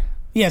 Scotty?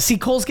 Yeah, see,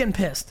 Cole's getting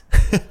pissed.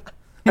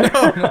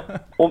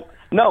 Well,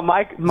 no,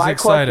 my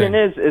question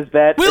is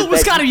that... Well,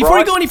 Scotty, before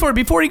you go any further,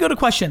 before you go to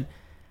question,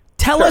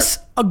 tell us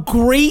a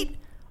great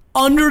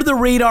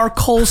under-the-radar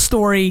Cole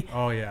story.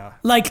 Oh, yeah.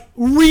 Like,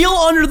 real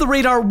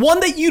under-the-radar, one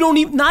that you don't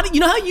even... You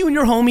know how you and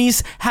your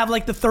homies have,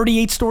 like, the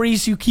 38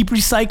 stories you keep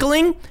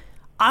recycling?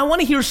 I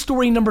want to hear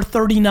story number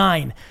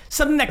 39.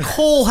 Something that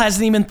Cole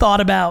hasn't even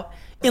thought about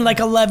in, like,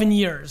 11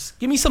 years.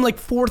 Give me some, like,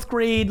 4th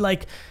grade,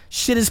 like,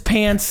 shit his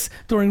pants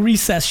during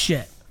recess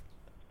shit.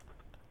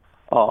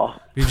 Oh.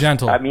 Be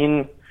gentle. I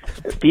mean,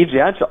 be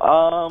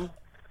gentle.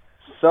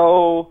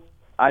 So,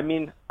 I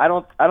mean, I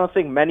don't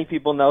think many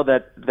people know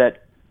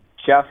that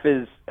Jeff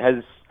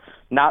has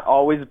not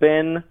always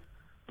been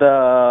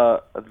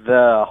the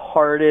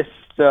hardest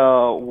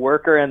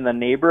worker in the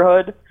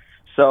neighborhood.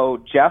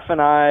 So Jeff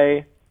and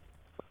I,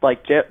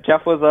 like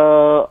Jeff was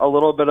a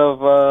little bit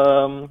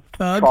of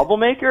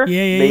troublemaker.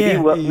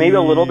 Maybe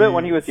a little bit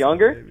when he was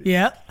younger.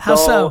 Yeah. How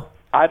so?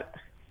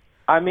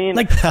 I mean,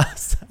 like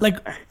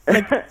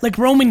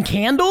Roman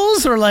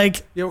candles or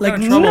like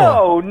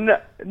no.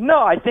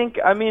 I think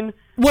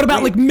what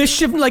about like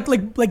mischief,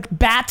 like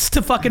bats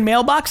to fucking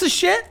mailboxes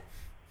shit?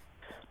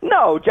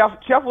 No,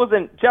 Jeff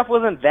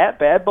wasn't that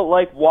bad, but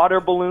like water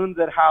balloons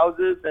at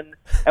houses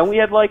and we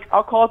had like,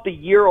 I'll call it the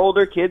year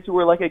older kids who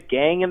were like a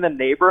gang in the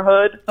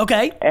neighborhood.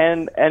 Okay.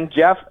 And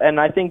Jeff,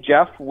 and I think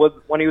Jeff was,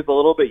 when he was a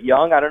little bit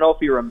young, I don't know if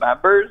he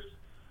remembers,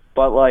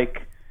 but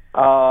like,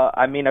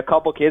 I mean, a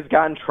couple kids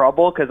got in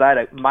trouble because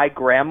my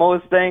grandma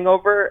was staying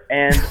over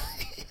and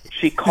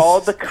she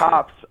called the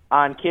cops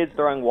on kids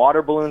throwing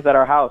water balloons at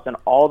our house, and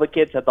all the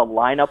kids had to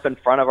line up in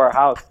front of our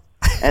house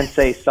and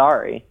say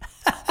sorry.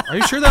 Are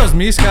you sure that was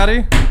me,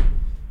 Scotty?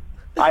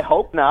 I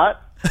hope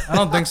not. I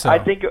don't think so.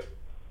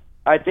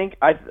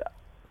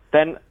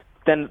 Then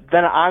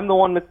I'm the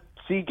one with.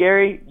 See,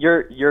 Gary,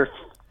 you're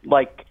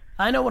like.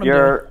 I know what I'm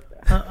doing.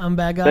 I'm a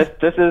bad guy.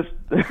 This is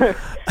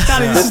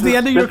Scotty, this is the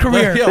end of your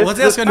career. Yeah, let's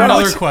ask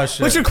another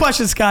question. What's your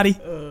question, Scotty?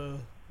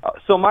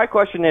 So my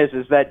question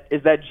is that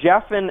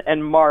Jeff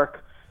and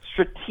Mark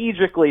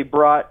strategically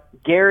brought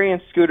Gary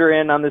and Scooter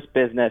in on this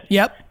business.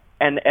 Yep.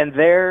 And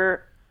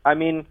they're, I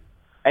mean,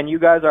 and you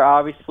guys are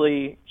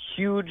obviously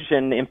huge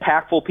and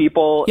impactful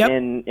people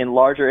in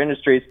larger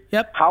industries.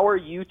 Yep. How are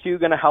you two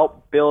going to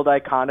help build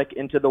IKONICK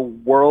into the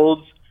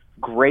world's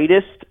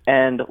greatest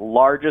and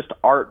largest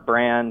art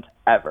brand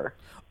ever?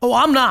 Oh,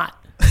 I'm not.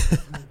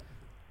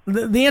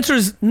 The answer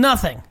is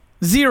nothing.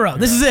 Zero.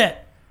 This is it.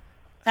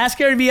 Ask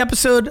Gary V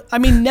episode. I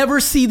mean, never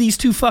see these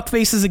two fuck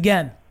faces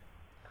again.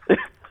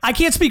 I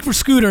can't speak for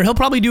Scooter. He'll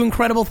probably do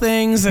incredible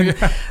things and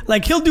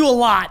like he'll do a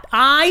lot.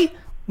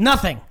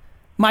 Nothing.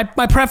 My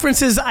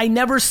preference is I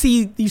never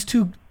see these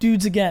two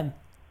dudes again.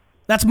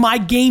 That's my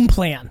game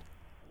plan.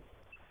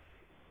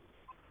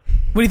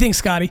 What do you think,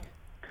 Scotty?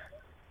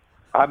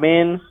 I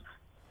mean,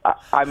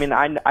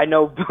 I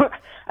know,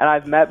 and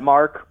I've met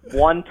Mark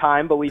one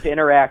time, but we've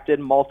interacted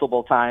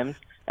multiple times,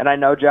 and I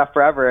know Jeff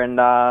forever, and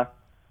I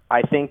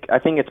think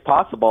it's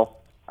possible.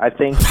 I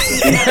think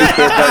these two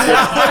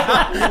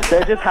kids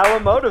they're just hella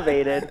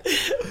motivated.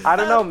 I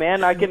don't know,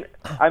 man. I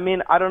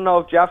don't know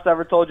if Jeff's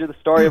ever told you the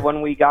story of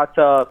when we got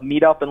to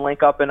meet up and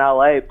link up in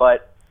LA,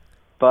 but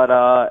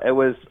it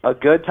was a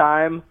good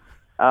time.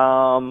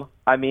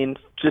 I mean,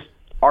 just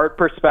art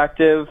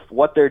perspective,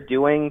 what they're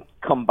doing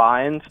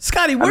combined.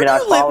 Scotty, where do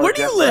you live? Where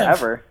do you live?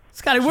 Forever.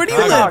 Scotty, where do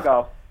you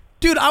live?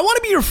 Dude, I want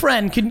to be your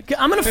friend.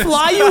 I'm going to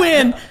fly you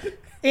in.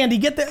 Andy,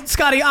 get that.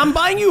 Scotty, I'm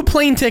buying you a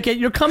plane ticket.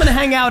 You're coming to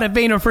hang out at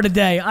Vayner for the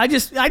day. I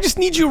just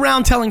need you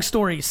around telling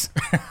stories.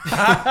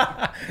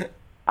 I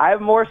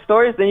have more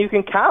stories than you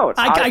can count.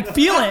 I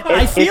feel it.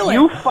 I feel it. If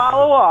you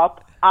follow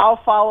up, I'll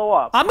follow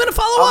up. I'm going to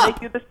follow up. I'll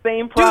make you the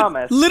same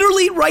promise. Dude,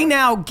 literally right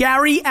now,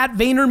 Gary at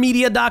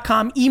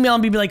VaynerMedia.com. Email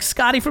me, be like,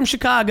 Scotty from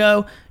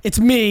Chicago. It's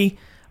me.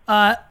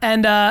 I'm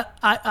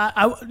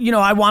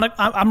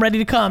ready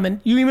to come. And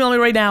you email me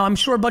right now. I'm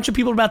sure a bunch of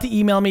people are about to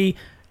email me.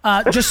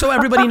 Just so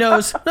everybody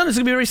knows. No, this is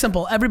going to be very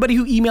simple. Everybody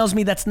who emails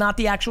me that's not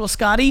the actual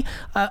Scotty,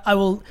 I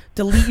will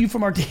delete you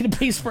from our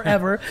database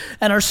forever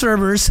and our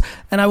servers,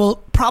 and I will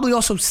probably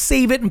also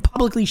save it and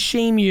publicly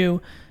shame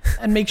you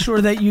and make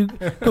sure that you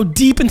go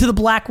deep into the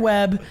black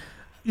web.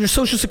 Your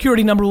social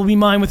security number will be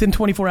mine within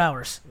 24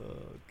 hours. Oh,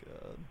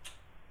 God.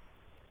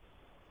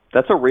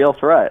 That's a real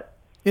threat.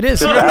 It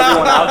is. Just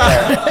everyone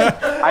out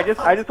there.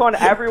 I just want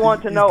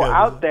everyone to know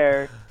out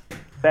there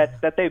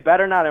that they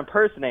better not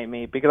impersonate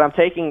me, because I'm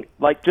taking,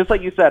 just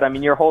like you said, I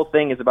mean, your whole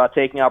thing is about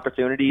taking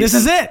opportunities. This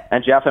is it.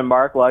 And Jeff and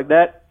Mark like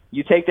that.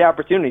 you take the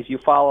opportunities, you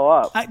follow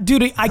up.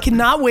 Dude, I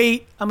cannot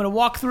wait. I'm going to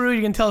walk through.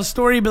 You're going to tell a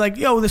story. Be like,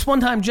 yo, this one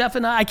time Jeff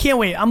and I can't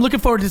wait. I'm looking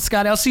forward to it,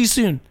 Scotty. I'll see you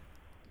soon.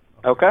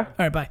 Okay. All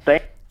right, bye.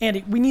 Thanks.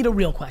 Andy, we need a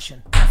real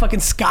question. Fucking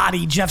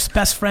Scotty, Jeff's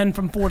best friend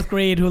from 4th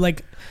grade who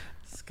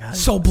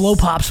sold blow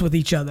pops with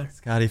each other.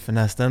 Scotty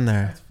finessed in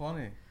there. That's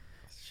funny.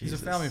 He's a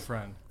family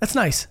friend. That's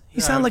nice.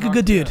 He sounded like a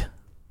good dude.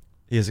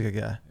 He is a good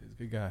guy. He's a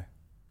good guy.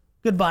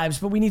 Good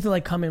vibes, but we need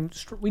to come in.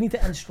 We need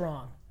to end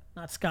strong.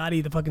 Not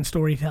Scotty, the fucking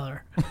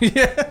storyteller.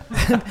 Yeah.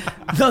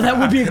 Though that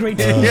would be a great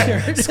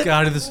t-shirt.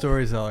 Scotty the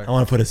storyteller. I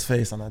want to put his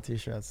face on that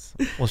t-shirt.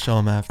 We'll show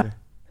him after.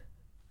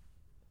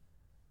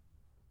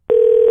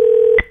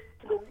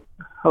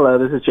 Hello,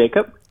 this is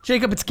Jacob.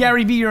 Jacob, it's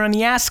Gary V. You're on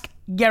the Ask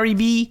Gary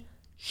V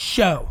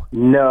show.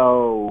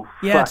 No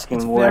fucking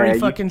fucking way. Very way.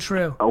 fucking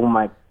true. Oh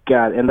my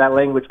God. And that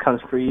language comes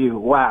for you.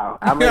 Wow.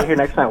 I'm right here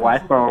next to my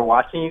wife when we're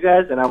watching you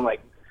guys, and I'm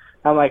like,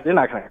 they're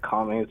not going to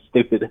call me. It's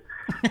stupid.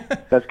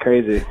 That's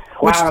crazy.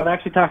 Wow, I'm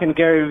actually talking to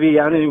Gary V.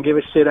 I don't even give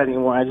a shit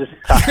anymore. I just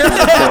talked to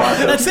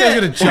him. That's it. He's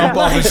going to jump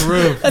off his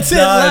roof. That's it.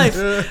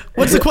 Nice.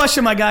 What's the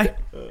question, my guy?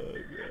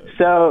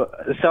 So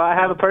I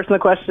have a personal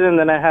question, and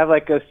then I have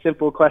like a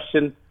simple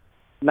question.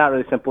 Not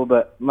really simple,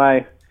 but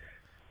my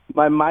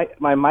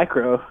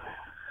micro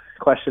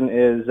question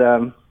is,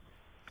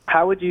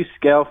 how would you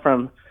scale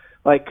from,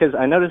 because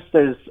I noticed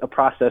there's a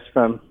process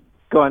from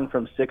going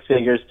from 6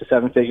 figures to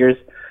 7 figures.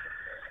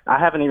 I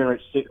haven't even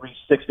reached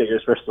 6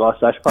 figures, first of all,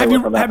 so I should probably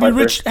work on that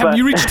Have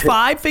you reached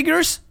 5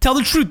 figures? Tell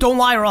the truth. Don't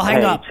lie or I'll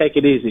hang up. Take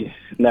it easy.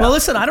 No. Well,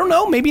 listen, I don't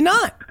know. Maybe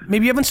not.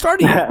 Maybe you haven't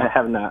started yet. I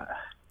have not.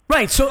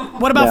 Right. So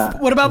what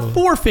about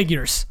 4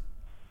 figures?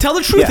 Tell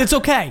the truth. Yeah. It's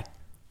okay.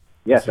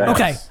 Yes.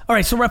 Okay. All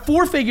right. So we're at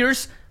 4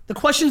 figures. The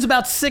question's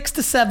about 6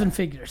 to 7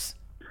 figures.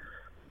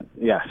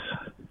 Yes.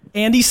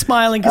 Andy's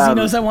smiling because he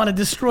knows I want to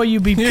destroy you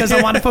because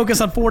I want to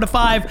focus on 4 to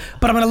 5.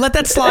 But I'm going to let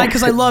that slide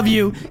because I love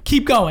you.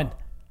 Keep going.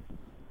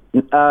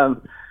 So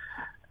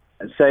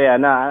yeah,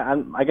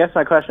 no, I guess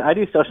my question, I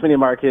do social media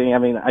marketing. I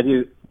mean, I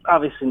do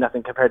obviously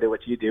nothing compared to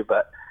what you do,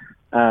 but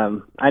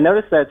I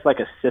noticed that it's like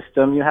a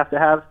system you have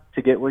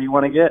to get where you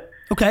want to get.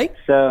 Okay.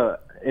 So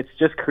it's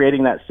just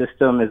creating that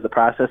system is the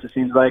process, it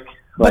seems like.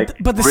 But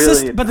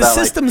the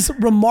system's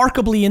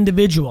remarkably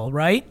individual,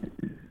 right?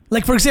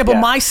 Like, for example,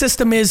 my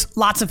system is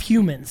lots of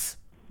humans.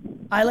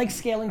 I like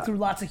scaling through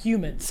lots of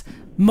humans.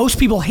 Most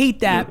people hate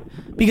that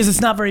because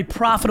it's not very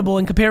profitable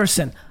in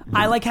comparison.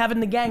 I like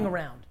having the gang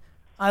around.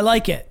 I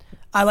like it.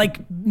 I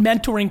like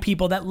mentoring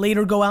people that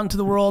later go out into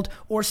the world,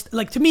 or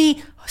to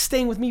me,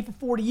 staying with me for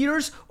 40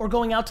 years or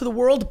going out to the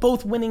world,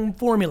 both winning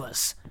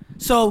formulas.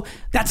 So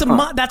that's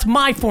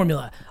my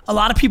formula. A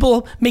lot of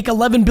people make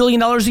 $11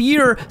 billion a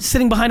year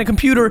sitting behind a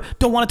computer,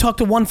 don't want to talk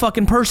to one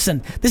fucking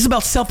person. This is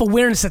about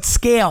self-awareness at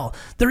scale.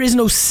 There is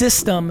no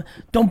system.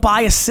 Don't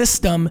buy a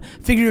system.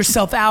 Figure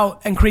yourself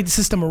out and create the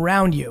system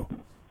around you.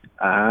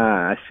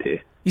 I see.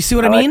 You see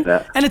what I mean? Like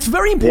that. And it's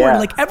very important. Yeah.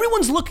 Like,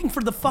 everyone's looking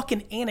for the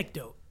fucking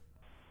anecdote.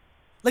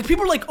 Like,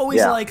 people are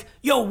always like,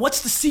 yo,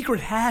 what's the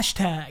secret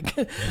hashtag?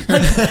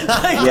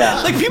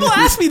 like people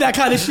ask me that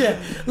kind of shit.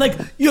 Like,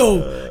 yo,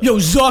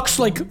 Zuck's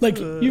like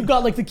you've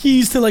got the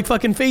keys to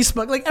fucking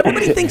Facebook. Like,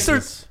 everybody thinks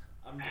they're.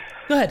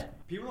 Go ahead.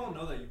 People don't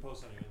know that you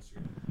post on your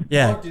Instagram.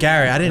 Yeah,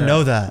 Gary, I didn't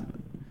know that.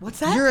 What's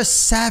that? You're a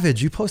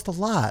savage. You post a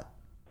lot.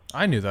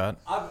 I knew that.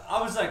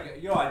 I was like,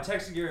 yo, I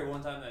texted Gary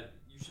one time that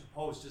you should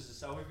post just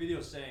a selfie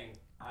video saying.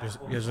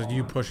 There's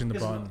you pushing the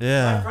button.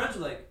 Yeah. My friends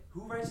were like,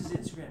 who writes his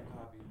Instagram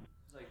copy?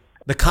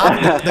 The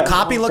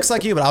copy looks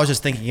like you, but I was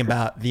just thinking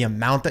about the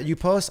amount that you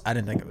post. I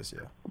didn't think it was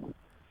you.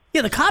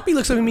 Yeah, the copy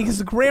looks like me because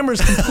the grammar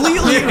is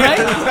completely right.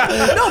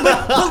 No,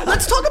 but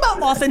let's talk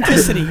about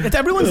authenticity. If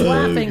everyone's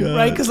laughing,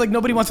 right? Because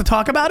nobody wants to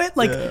talk about it.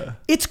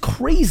 It's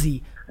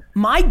crazy.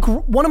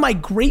 One of my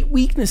great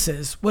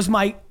weaknesses was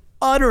my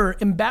utter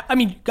I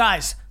mean,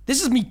 guys,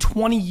 this is me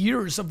 20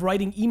 years of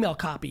writing email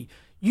copy.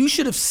 You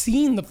should have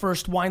seen the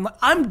first wine.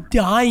 I'm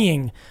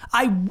dying.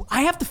 I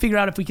have to figure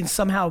out if we can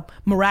somehow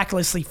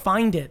miraculously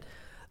find it.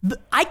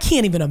 I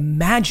can't even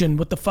imagine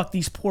what the fuck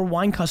these poor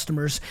wine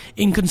customers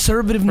in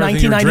conservative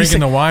 1996. You're drinking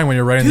the wine when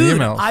you're writing the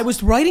emails. I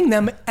was writing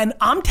them, and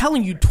I'm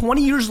telling you,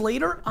 20 years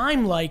later,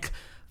 I'm like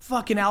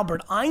fucking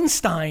Albert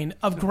Einstein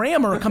of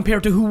grammar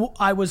compared to who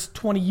I was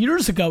 20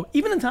 years ago.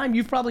 Even in time,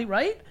 you've probably,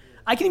 right?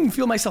 I can even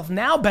feel myself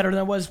now better than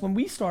I was when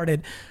we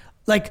started.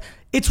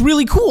 It's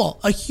really cool.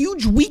 A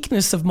huge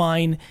weakness of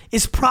mine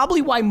is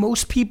probably why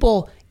most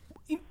people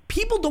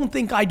don't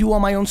think I do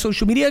on my own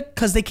social media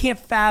because they can't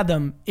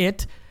fathom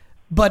it,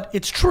 but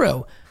it's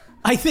true.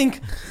 I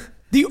think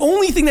the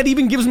only thing that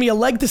even gives me a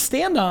leg to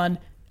stand on,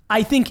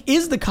 I think,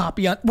 is the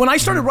copy. When I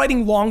started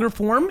writing longer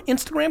form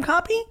Instagram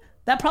copy,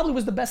 that probably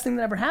was the best thing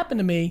that ever happened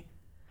to me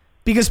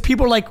because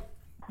people are like,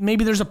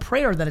 maybe there's a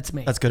prayer that it's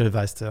me. That's good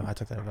advice too. I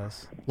took that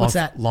advice. What's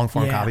that? Long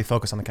form copy,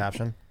 focus on the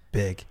caption.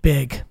 Big.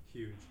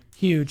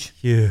 Huge.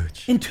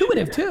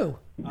 Intuitive too.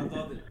 I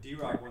thought that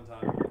D-Rock one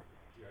time. D-Rock,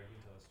 you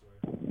can tell a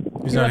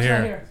story. He's not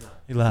here.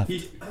 He left.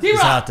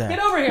 D-Rock, get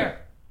over here.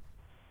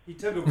 He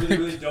took a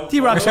really dope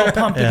D-Rock's photo. all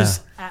pumped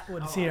because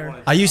Atwood's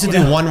here. I used to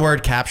do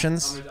one-word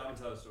captions. I'm gonna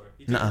tell a story.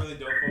 He took a really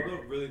dope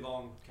photo, really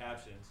long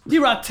captions.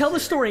 D-Rock, tell the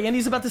story.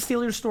 Andy's about to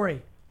steal your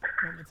story.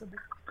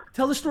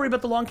 Tell the story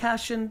about the long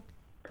caption.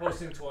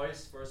 Posting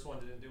twice. First one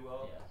didn't do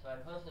well. Yeah, so I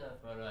posted a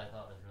photo I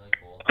thought was really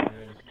cool. We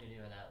were in a studio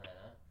in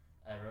Atlanta.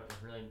 I wrote this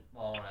really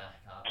baller-ass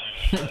copy.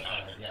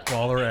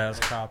 Baller ass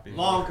copy.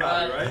 Long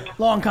copy, right?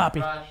 Long copy.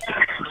 In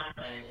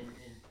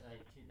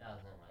like 2,000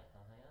 likes.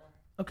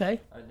 Okay.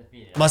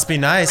 Must be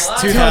nice.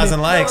 2,000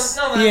 likes.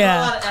 No, there's a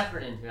lot of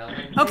effort into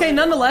it. Like, Okay,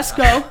 nonetheless,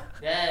 go.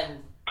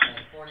 Then,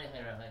 like 4 days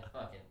later, I was like,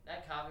 fuck it.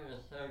 That copy was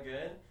so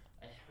good.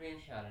 I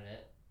screenshotted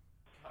it,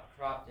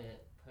 cropped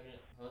it,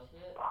 posted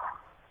it.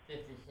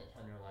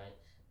 5,600 likes.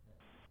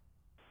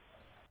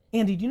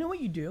 Andy, do you know what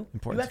you do?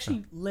 Important You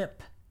actually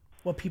lip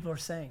what people are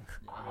saying.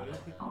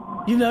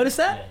 You notice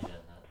that?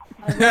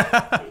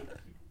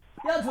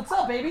 Yeah, what's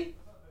up, baby?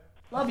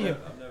 Love you.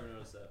 I've never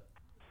noticed that.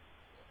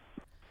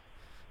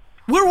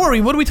 Where were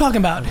we? What are we talking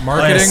about?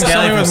 Marketing.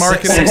 Something with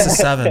marketing. 6 to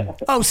 7.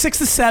 Oh, 6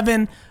 to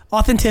 7.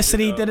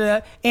 Authenticity.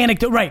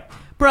 Anecdote. Right.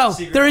 Bro,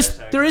 there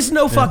is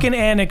no fucking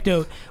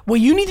anecdote. What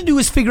you need to do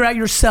is figure out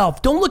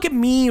yourself. Don't look at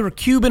me or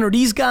Cuban or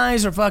these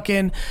guys or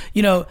fucking,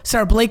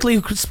 Sarah Blakely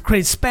who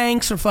created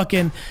Spanx or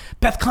fucking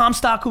Beth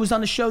Comstock who was on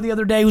the show the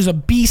other day who's a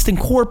beast in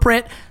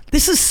corporate.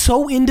 This is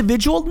so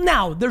individual.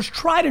 Now, there's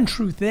tried and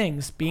true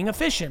things. Being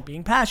efficient,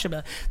 being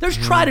passionate. There's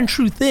tried and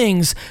true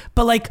things.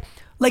 But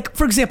like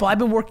for example, I've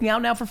been working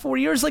out now for 4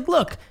 years. Like,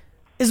 look,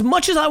 as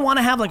much as I want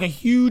to have like a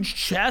huge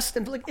chest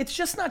and like it's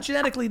just not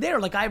genetically there.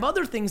 Like I have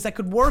other things that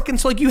could work, and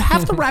so like you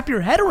have to wrap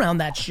your head around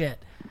that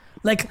shit.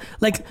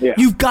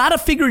 You've got to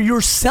figure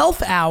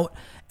yourself out.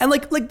 And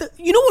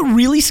you know what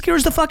really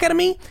scares the fuck out of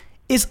me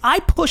is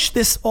I push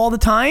this all the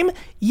time.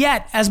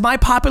 Yet as my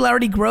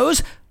popularity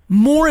grows,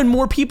 more and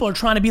more people are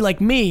trying to be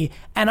like me,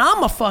 and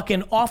I'm a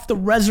fucking off the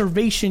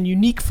reservation,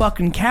 unique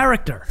fucking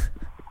character.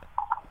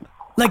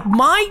 Like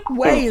my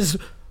way is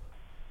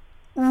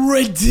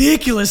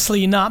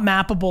ridiculously not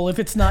mappable if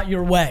it's not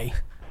your way.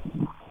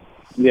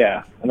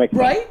 Yeah, that makes sense.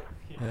 Right?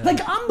 Yeah.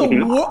 Like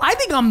I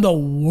think I'm the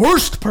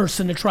worst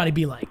person to try to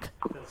be like.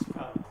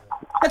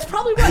 That's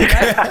probably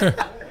right?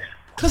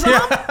 Because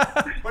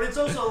But it's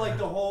also like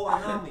the whole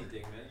anomaly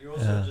thing, man. You're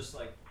also just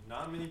like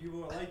not many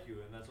people are like you,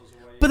 and that's also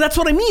why. But that's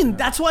what I mean.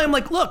 That's why I'm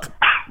like, look,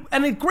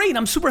 and it's great.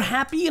 I'm super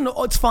happy, and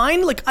it's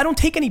fine. Like I don't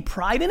take any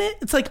pride in it.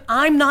 It's like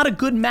I'm not a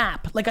good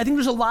map. Like I think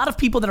there's a lot of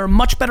people that are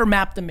much better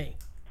mapped than me.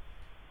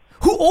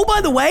 Who, oh, by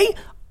the way,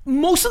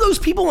 most of those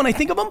people, when I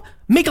think of them,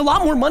 make a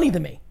lot more money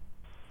than me.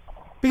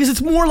 Because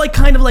it's more like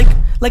kind of like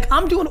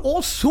I'm doing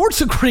all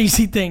sorts of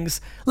crazy things.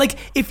 Like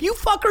if you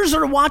fuckers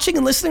are watching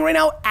and listening right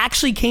now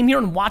actually came here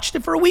and watched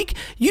it for a week,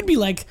 you'd be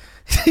like,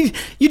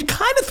 you'd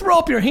kind of throw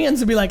up your hands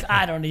and be like,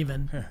 I don't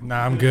even.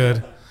 Nah, I'm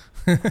good.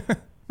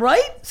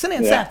 Right?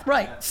 Seth,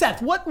 right.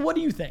 Seth, what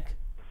do you think?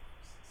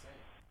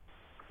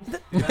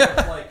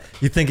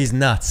 You think he's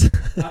nuts. I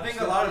think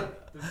a lot of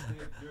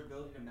your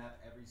ability to map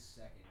every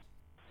second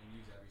and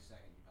use every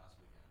second you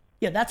possibly can.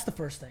 Yeah, that's the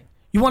first thing.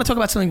 You want to talk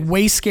about something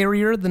way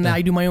scarier than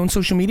I do my own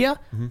social media?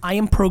 Mm-hmm. I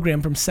am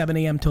programmed from 7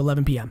 a.m. to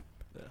 11 p.m.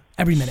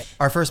 every minute.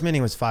 Our first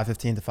meeting was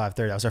 5:15 to 5:30.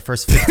 That was our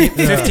first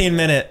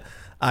 15-minute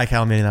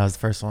ICAL meeting. That was the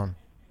first one.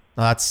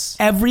 No, that's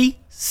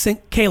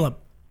Caleb,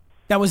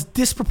 that was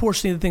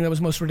disproportionately the thing that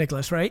was most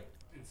ridiculous, right?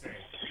 Insane.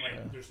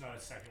 Like, there's not a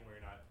second where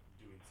you're not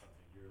doing something.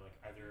 You're like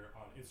either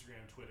on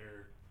Instagram,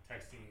 Twitter,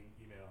 texting,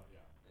 email.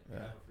 Yeah.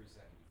 Have a free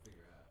second to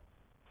figure it out.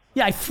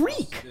 Yeah, I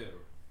freak.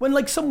 When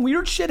like some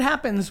weird shit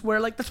happens where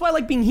like, that's why I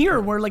like being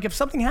here, where like if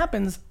something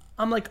happens,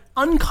 I'm like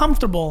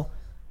uncomfortable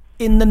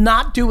in the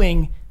not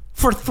doing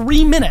for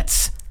 3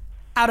 minutes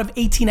out of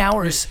 18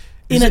 hours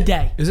in a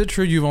day. Is it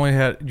true you've only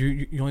had,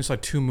 you only saw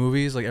 2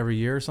 movies like every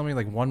year or something?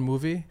 Like one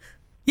movie?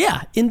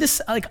 Yeah, in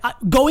this, like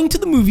going to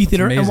the movie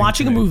theater and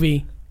watching a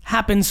movie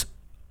happens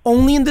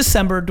only in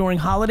December during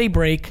holiday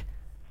break,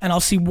 and I'll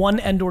see 1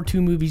 and/or 2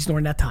 movies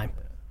during that time.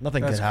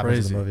 Nothing good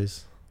happens in the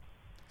movies.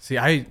 See,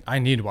 I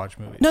need to watch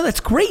movies. No, that's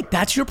great.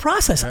 That's your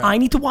process. Yeah. I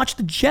need to watch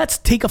the Jets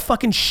take a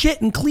fucking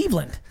shit in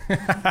Cleveland.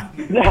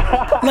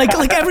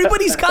 like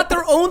everybody's got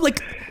their own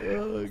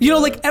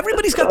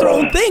everybody's got their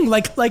own thing.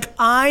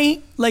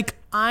 I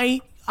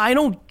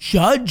don't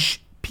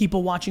judge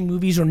people watching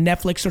movies or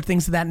Netflix or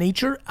things of that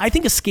nature. I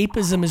think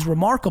escapism is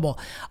remarkable.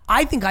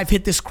 I think I've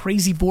hit this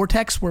crazy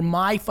vortex where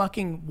my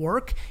fucking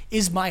work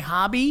is my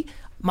hobby,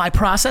 my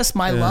process,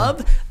 my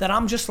love, that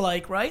I'm just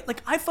like, right?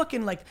 Like I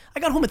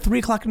got home at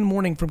 3:00 in the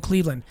morning from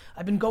Cleveland.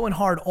 I've been going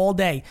hard all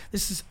day.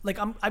 This is like,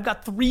 I've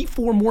got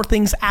 3-4 more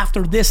things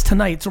after this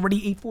tonight. It's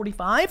already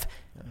 8:45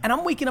 and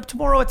I'm waking up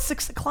tomorrow at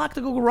 6:00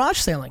 to go garage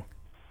sailing.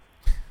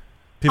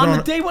 On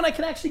the day when I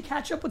can actually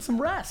catch up with some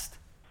rest.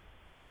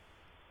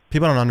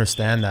 People don't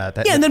understand that.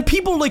 Yeah, and then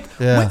people and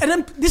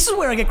then this is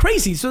where I get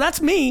crazy. So that's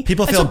me.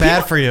 People feel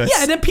bad for you. Yeah,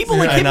 and then people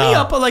hit me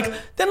up,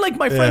 then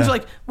my friends are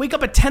like, wake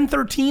up at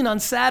 10:13 on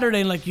Saturday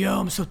and like, yo,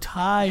 I'm so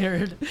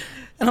tired.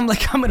 And I'm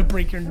like, I'm gonna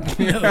break your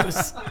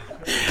nose.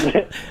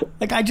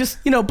 Like I just,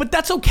 but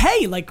that's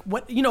okay. Like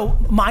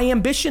my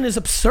ambition is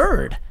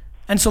absurd.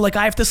 And so like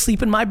I have to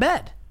sleep in my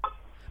bed.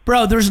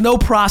 Bro, there's no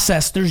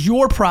process. There's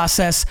your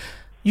process.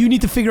 You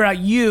need to figure out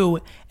you.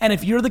 And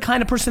if you're the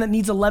kind of person that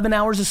needs 11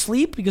 hours of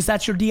sleep because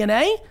that's your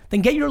DNA,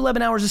 then get your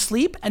 11 hours of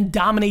sleep and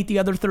dominate the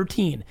other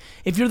 13.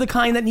 If you're the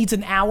kind that needs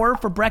an hour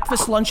for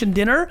breakfast, lunch, and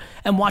dinner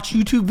and watch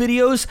YouTube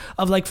videos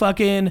of like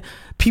fucking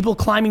people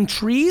climbing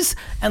trees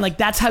and like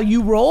that's how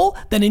you roll,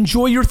 then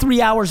enjoy your 3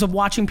 hours of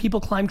watching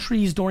people climb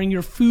trees during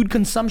your food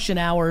consumption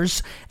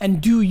hours and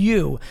do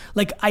you.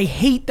 Like, I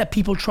hate that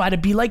people try to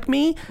be like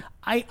me.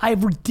 I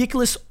have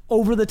ridiculous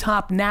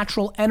over-the-top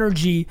natural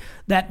energy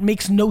that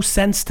makes no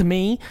sense to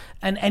me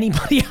and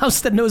anybody else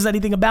that knows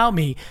anything about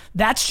me.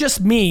 That's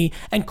just me,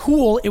 and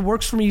cool, it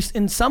works for me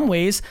in some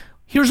ways.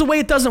 Here's a way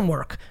it doesn't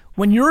work.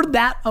 When you're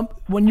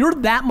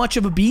that much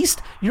of a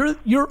beast,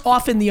 you're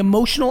off in the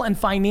emotional and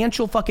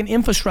financial fucking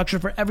infrastructure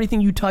for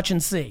everything you touch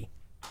and see.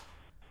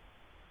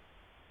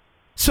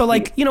 So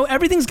like, you know,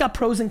 everything's got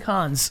pros and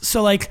cons.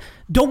 So like,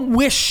 don't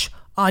wish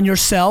on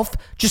yourself.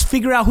 Just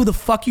figure out who the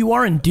fuck you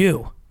are and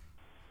do.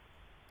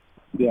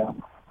 Yeah.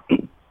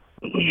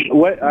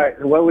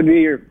 What would be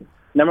your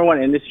number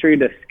one industry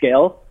to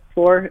scale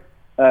for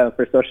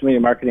social media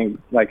marketing?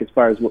 Like as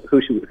far as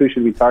who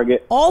should we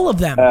target? All of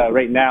them.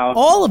 Right now.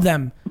 All of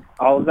them.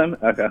 All of them?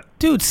 Okay.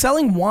 Dude,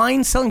 selling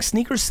wine, selling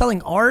sneakers,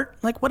 selling art,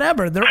 like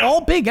whatever. They're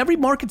all big. Every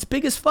market's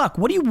big as fuck.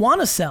 What do you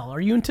want to sell? Are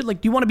you into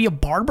like? Do you want to be a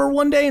barber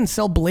one day and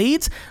sell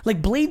blades?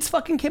 Like blades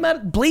fucking came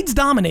out. Blades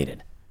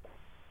dominated.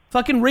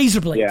 Fucking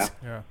razor blades.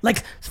 Yeah.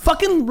 Like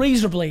fucking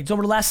razor blades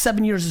over the last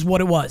 7 years is what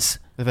it was.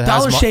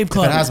 Dollar Shave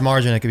Club. If it has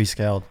margin, it could be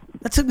scaled.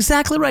 That's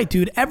exactly right,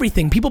 dude.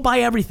 Everything. People buy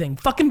everything.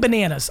 Fucking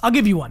bananas. I'll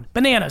give you one.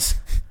 Bananas.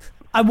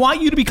 I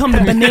want you to become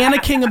the banana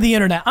king of the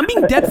internet. I'm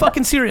being dead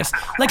fucking serious.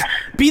 Like,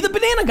 be the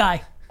banana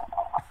guy.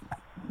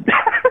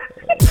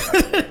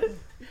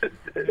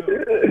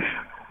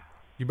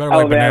 You better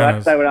like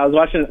bananas.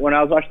 Last night when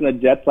I was watching the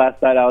Jets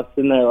last night, I was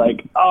sitting there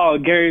like, oh,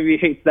 Gary Vee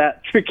hates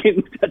that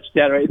freaking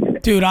touchdown right there.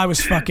 Dude, I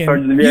was fucking.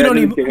 You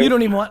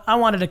don't even want. I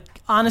wanted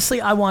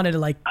to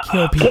like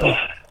kill people.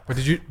 But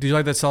did you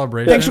like that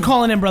celebration? Thanks for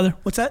calling in, brother.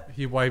 What's that?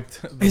 He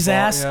wiped his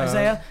ass, yeah.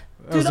 Isaiah.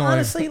 Dude,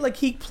 honestly, like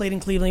he played in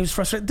Cleveland, he was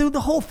frustrated. Dude,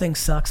 the whole thing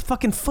sucks.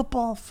 Fucking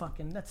football,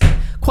 fucking. That's it.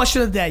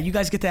 Question of the day. You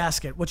guys get to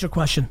ask it. What's your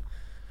question?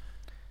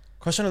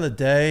 Question of the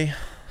day.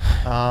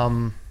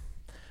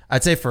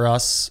 I'd say for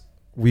us,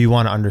 we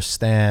want to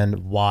understand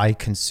why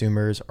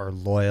consumers are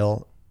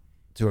loyal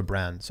to a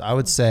brand. So I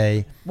would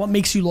say, what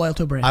makes you loyal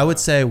to a brand? I would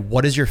say,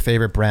 what is your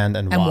favorite brand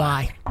and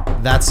why?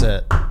 That's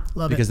it.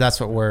 Love because that's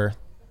what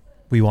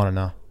we want to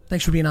know.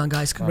 Thanks for being on,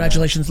 guys.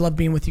 Congratulations. Love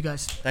being with you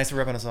guys. Thanks for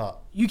ripping us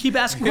up. You keep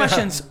asking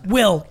questions.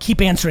 We'll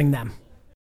keep answering them.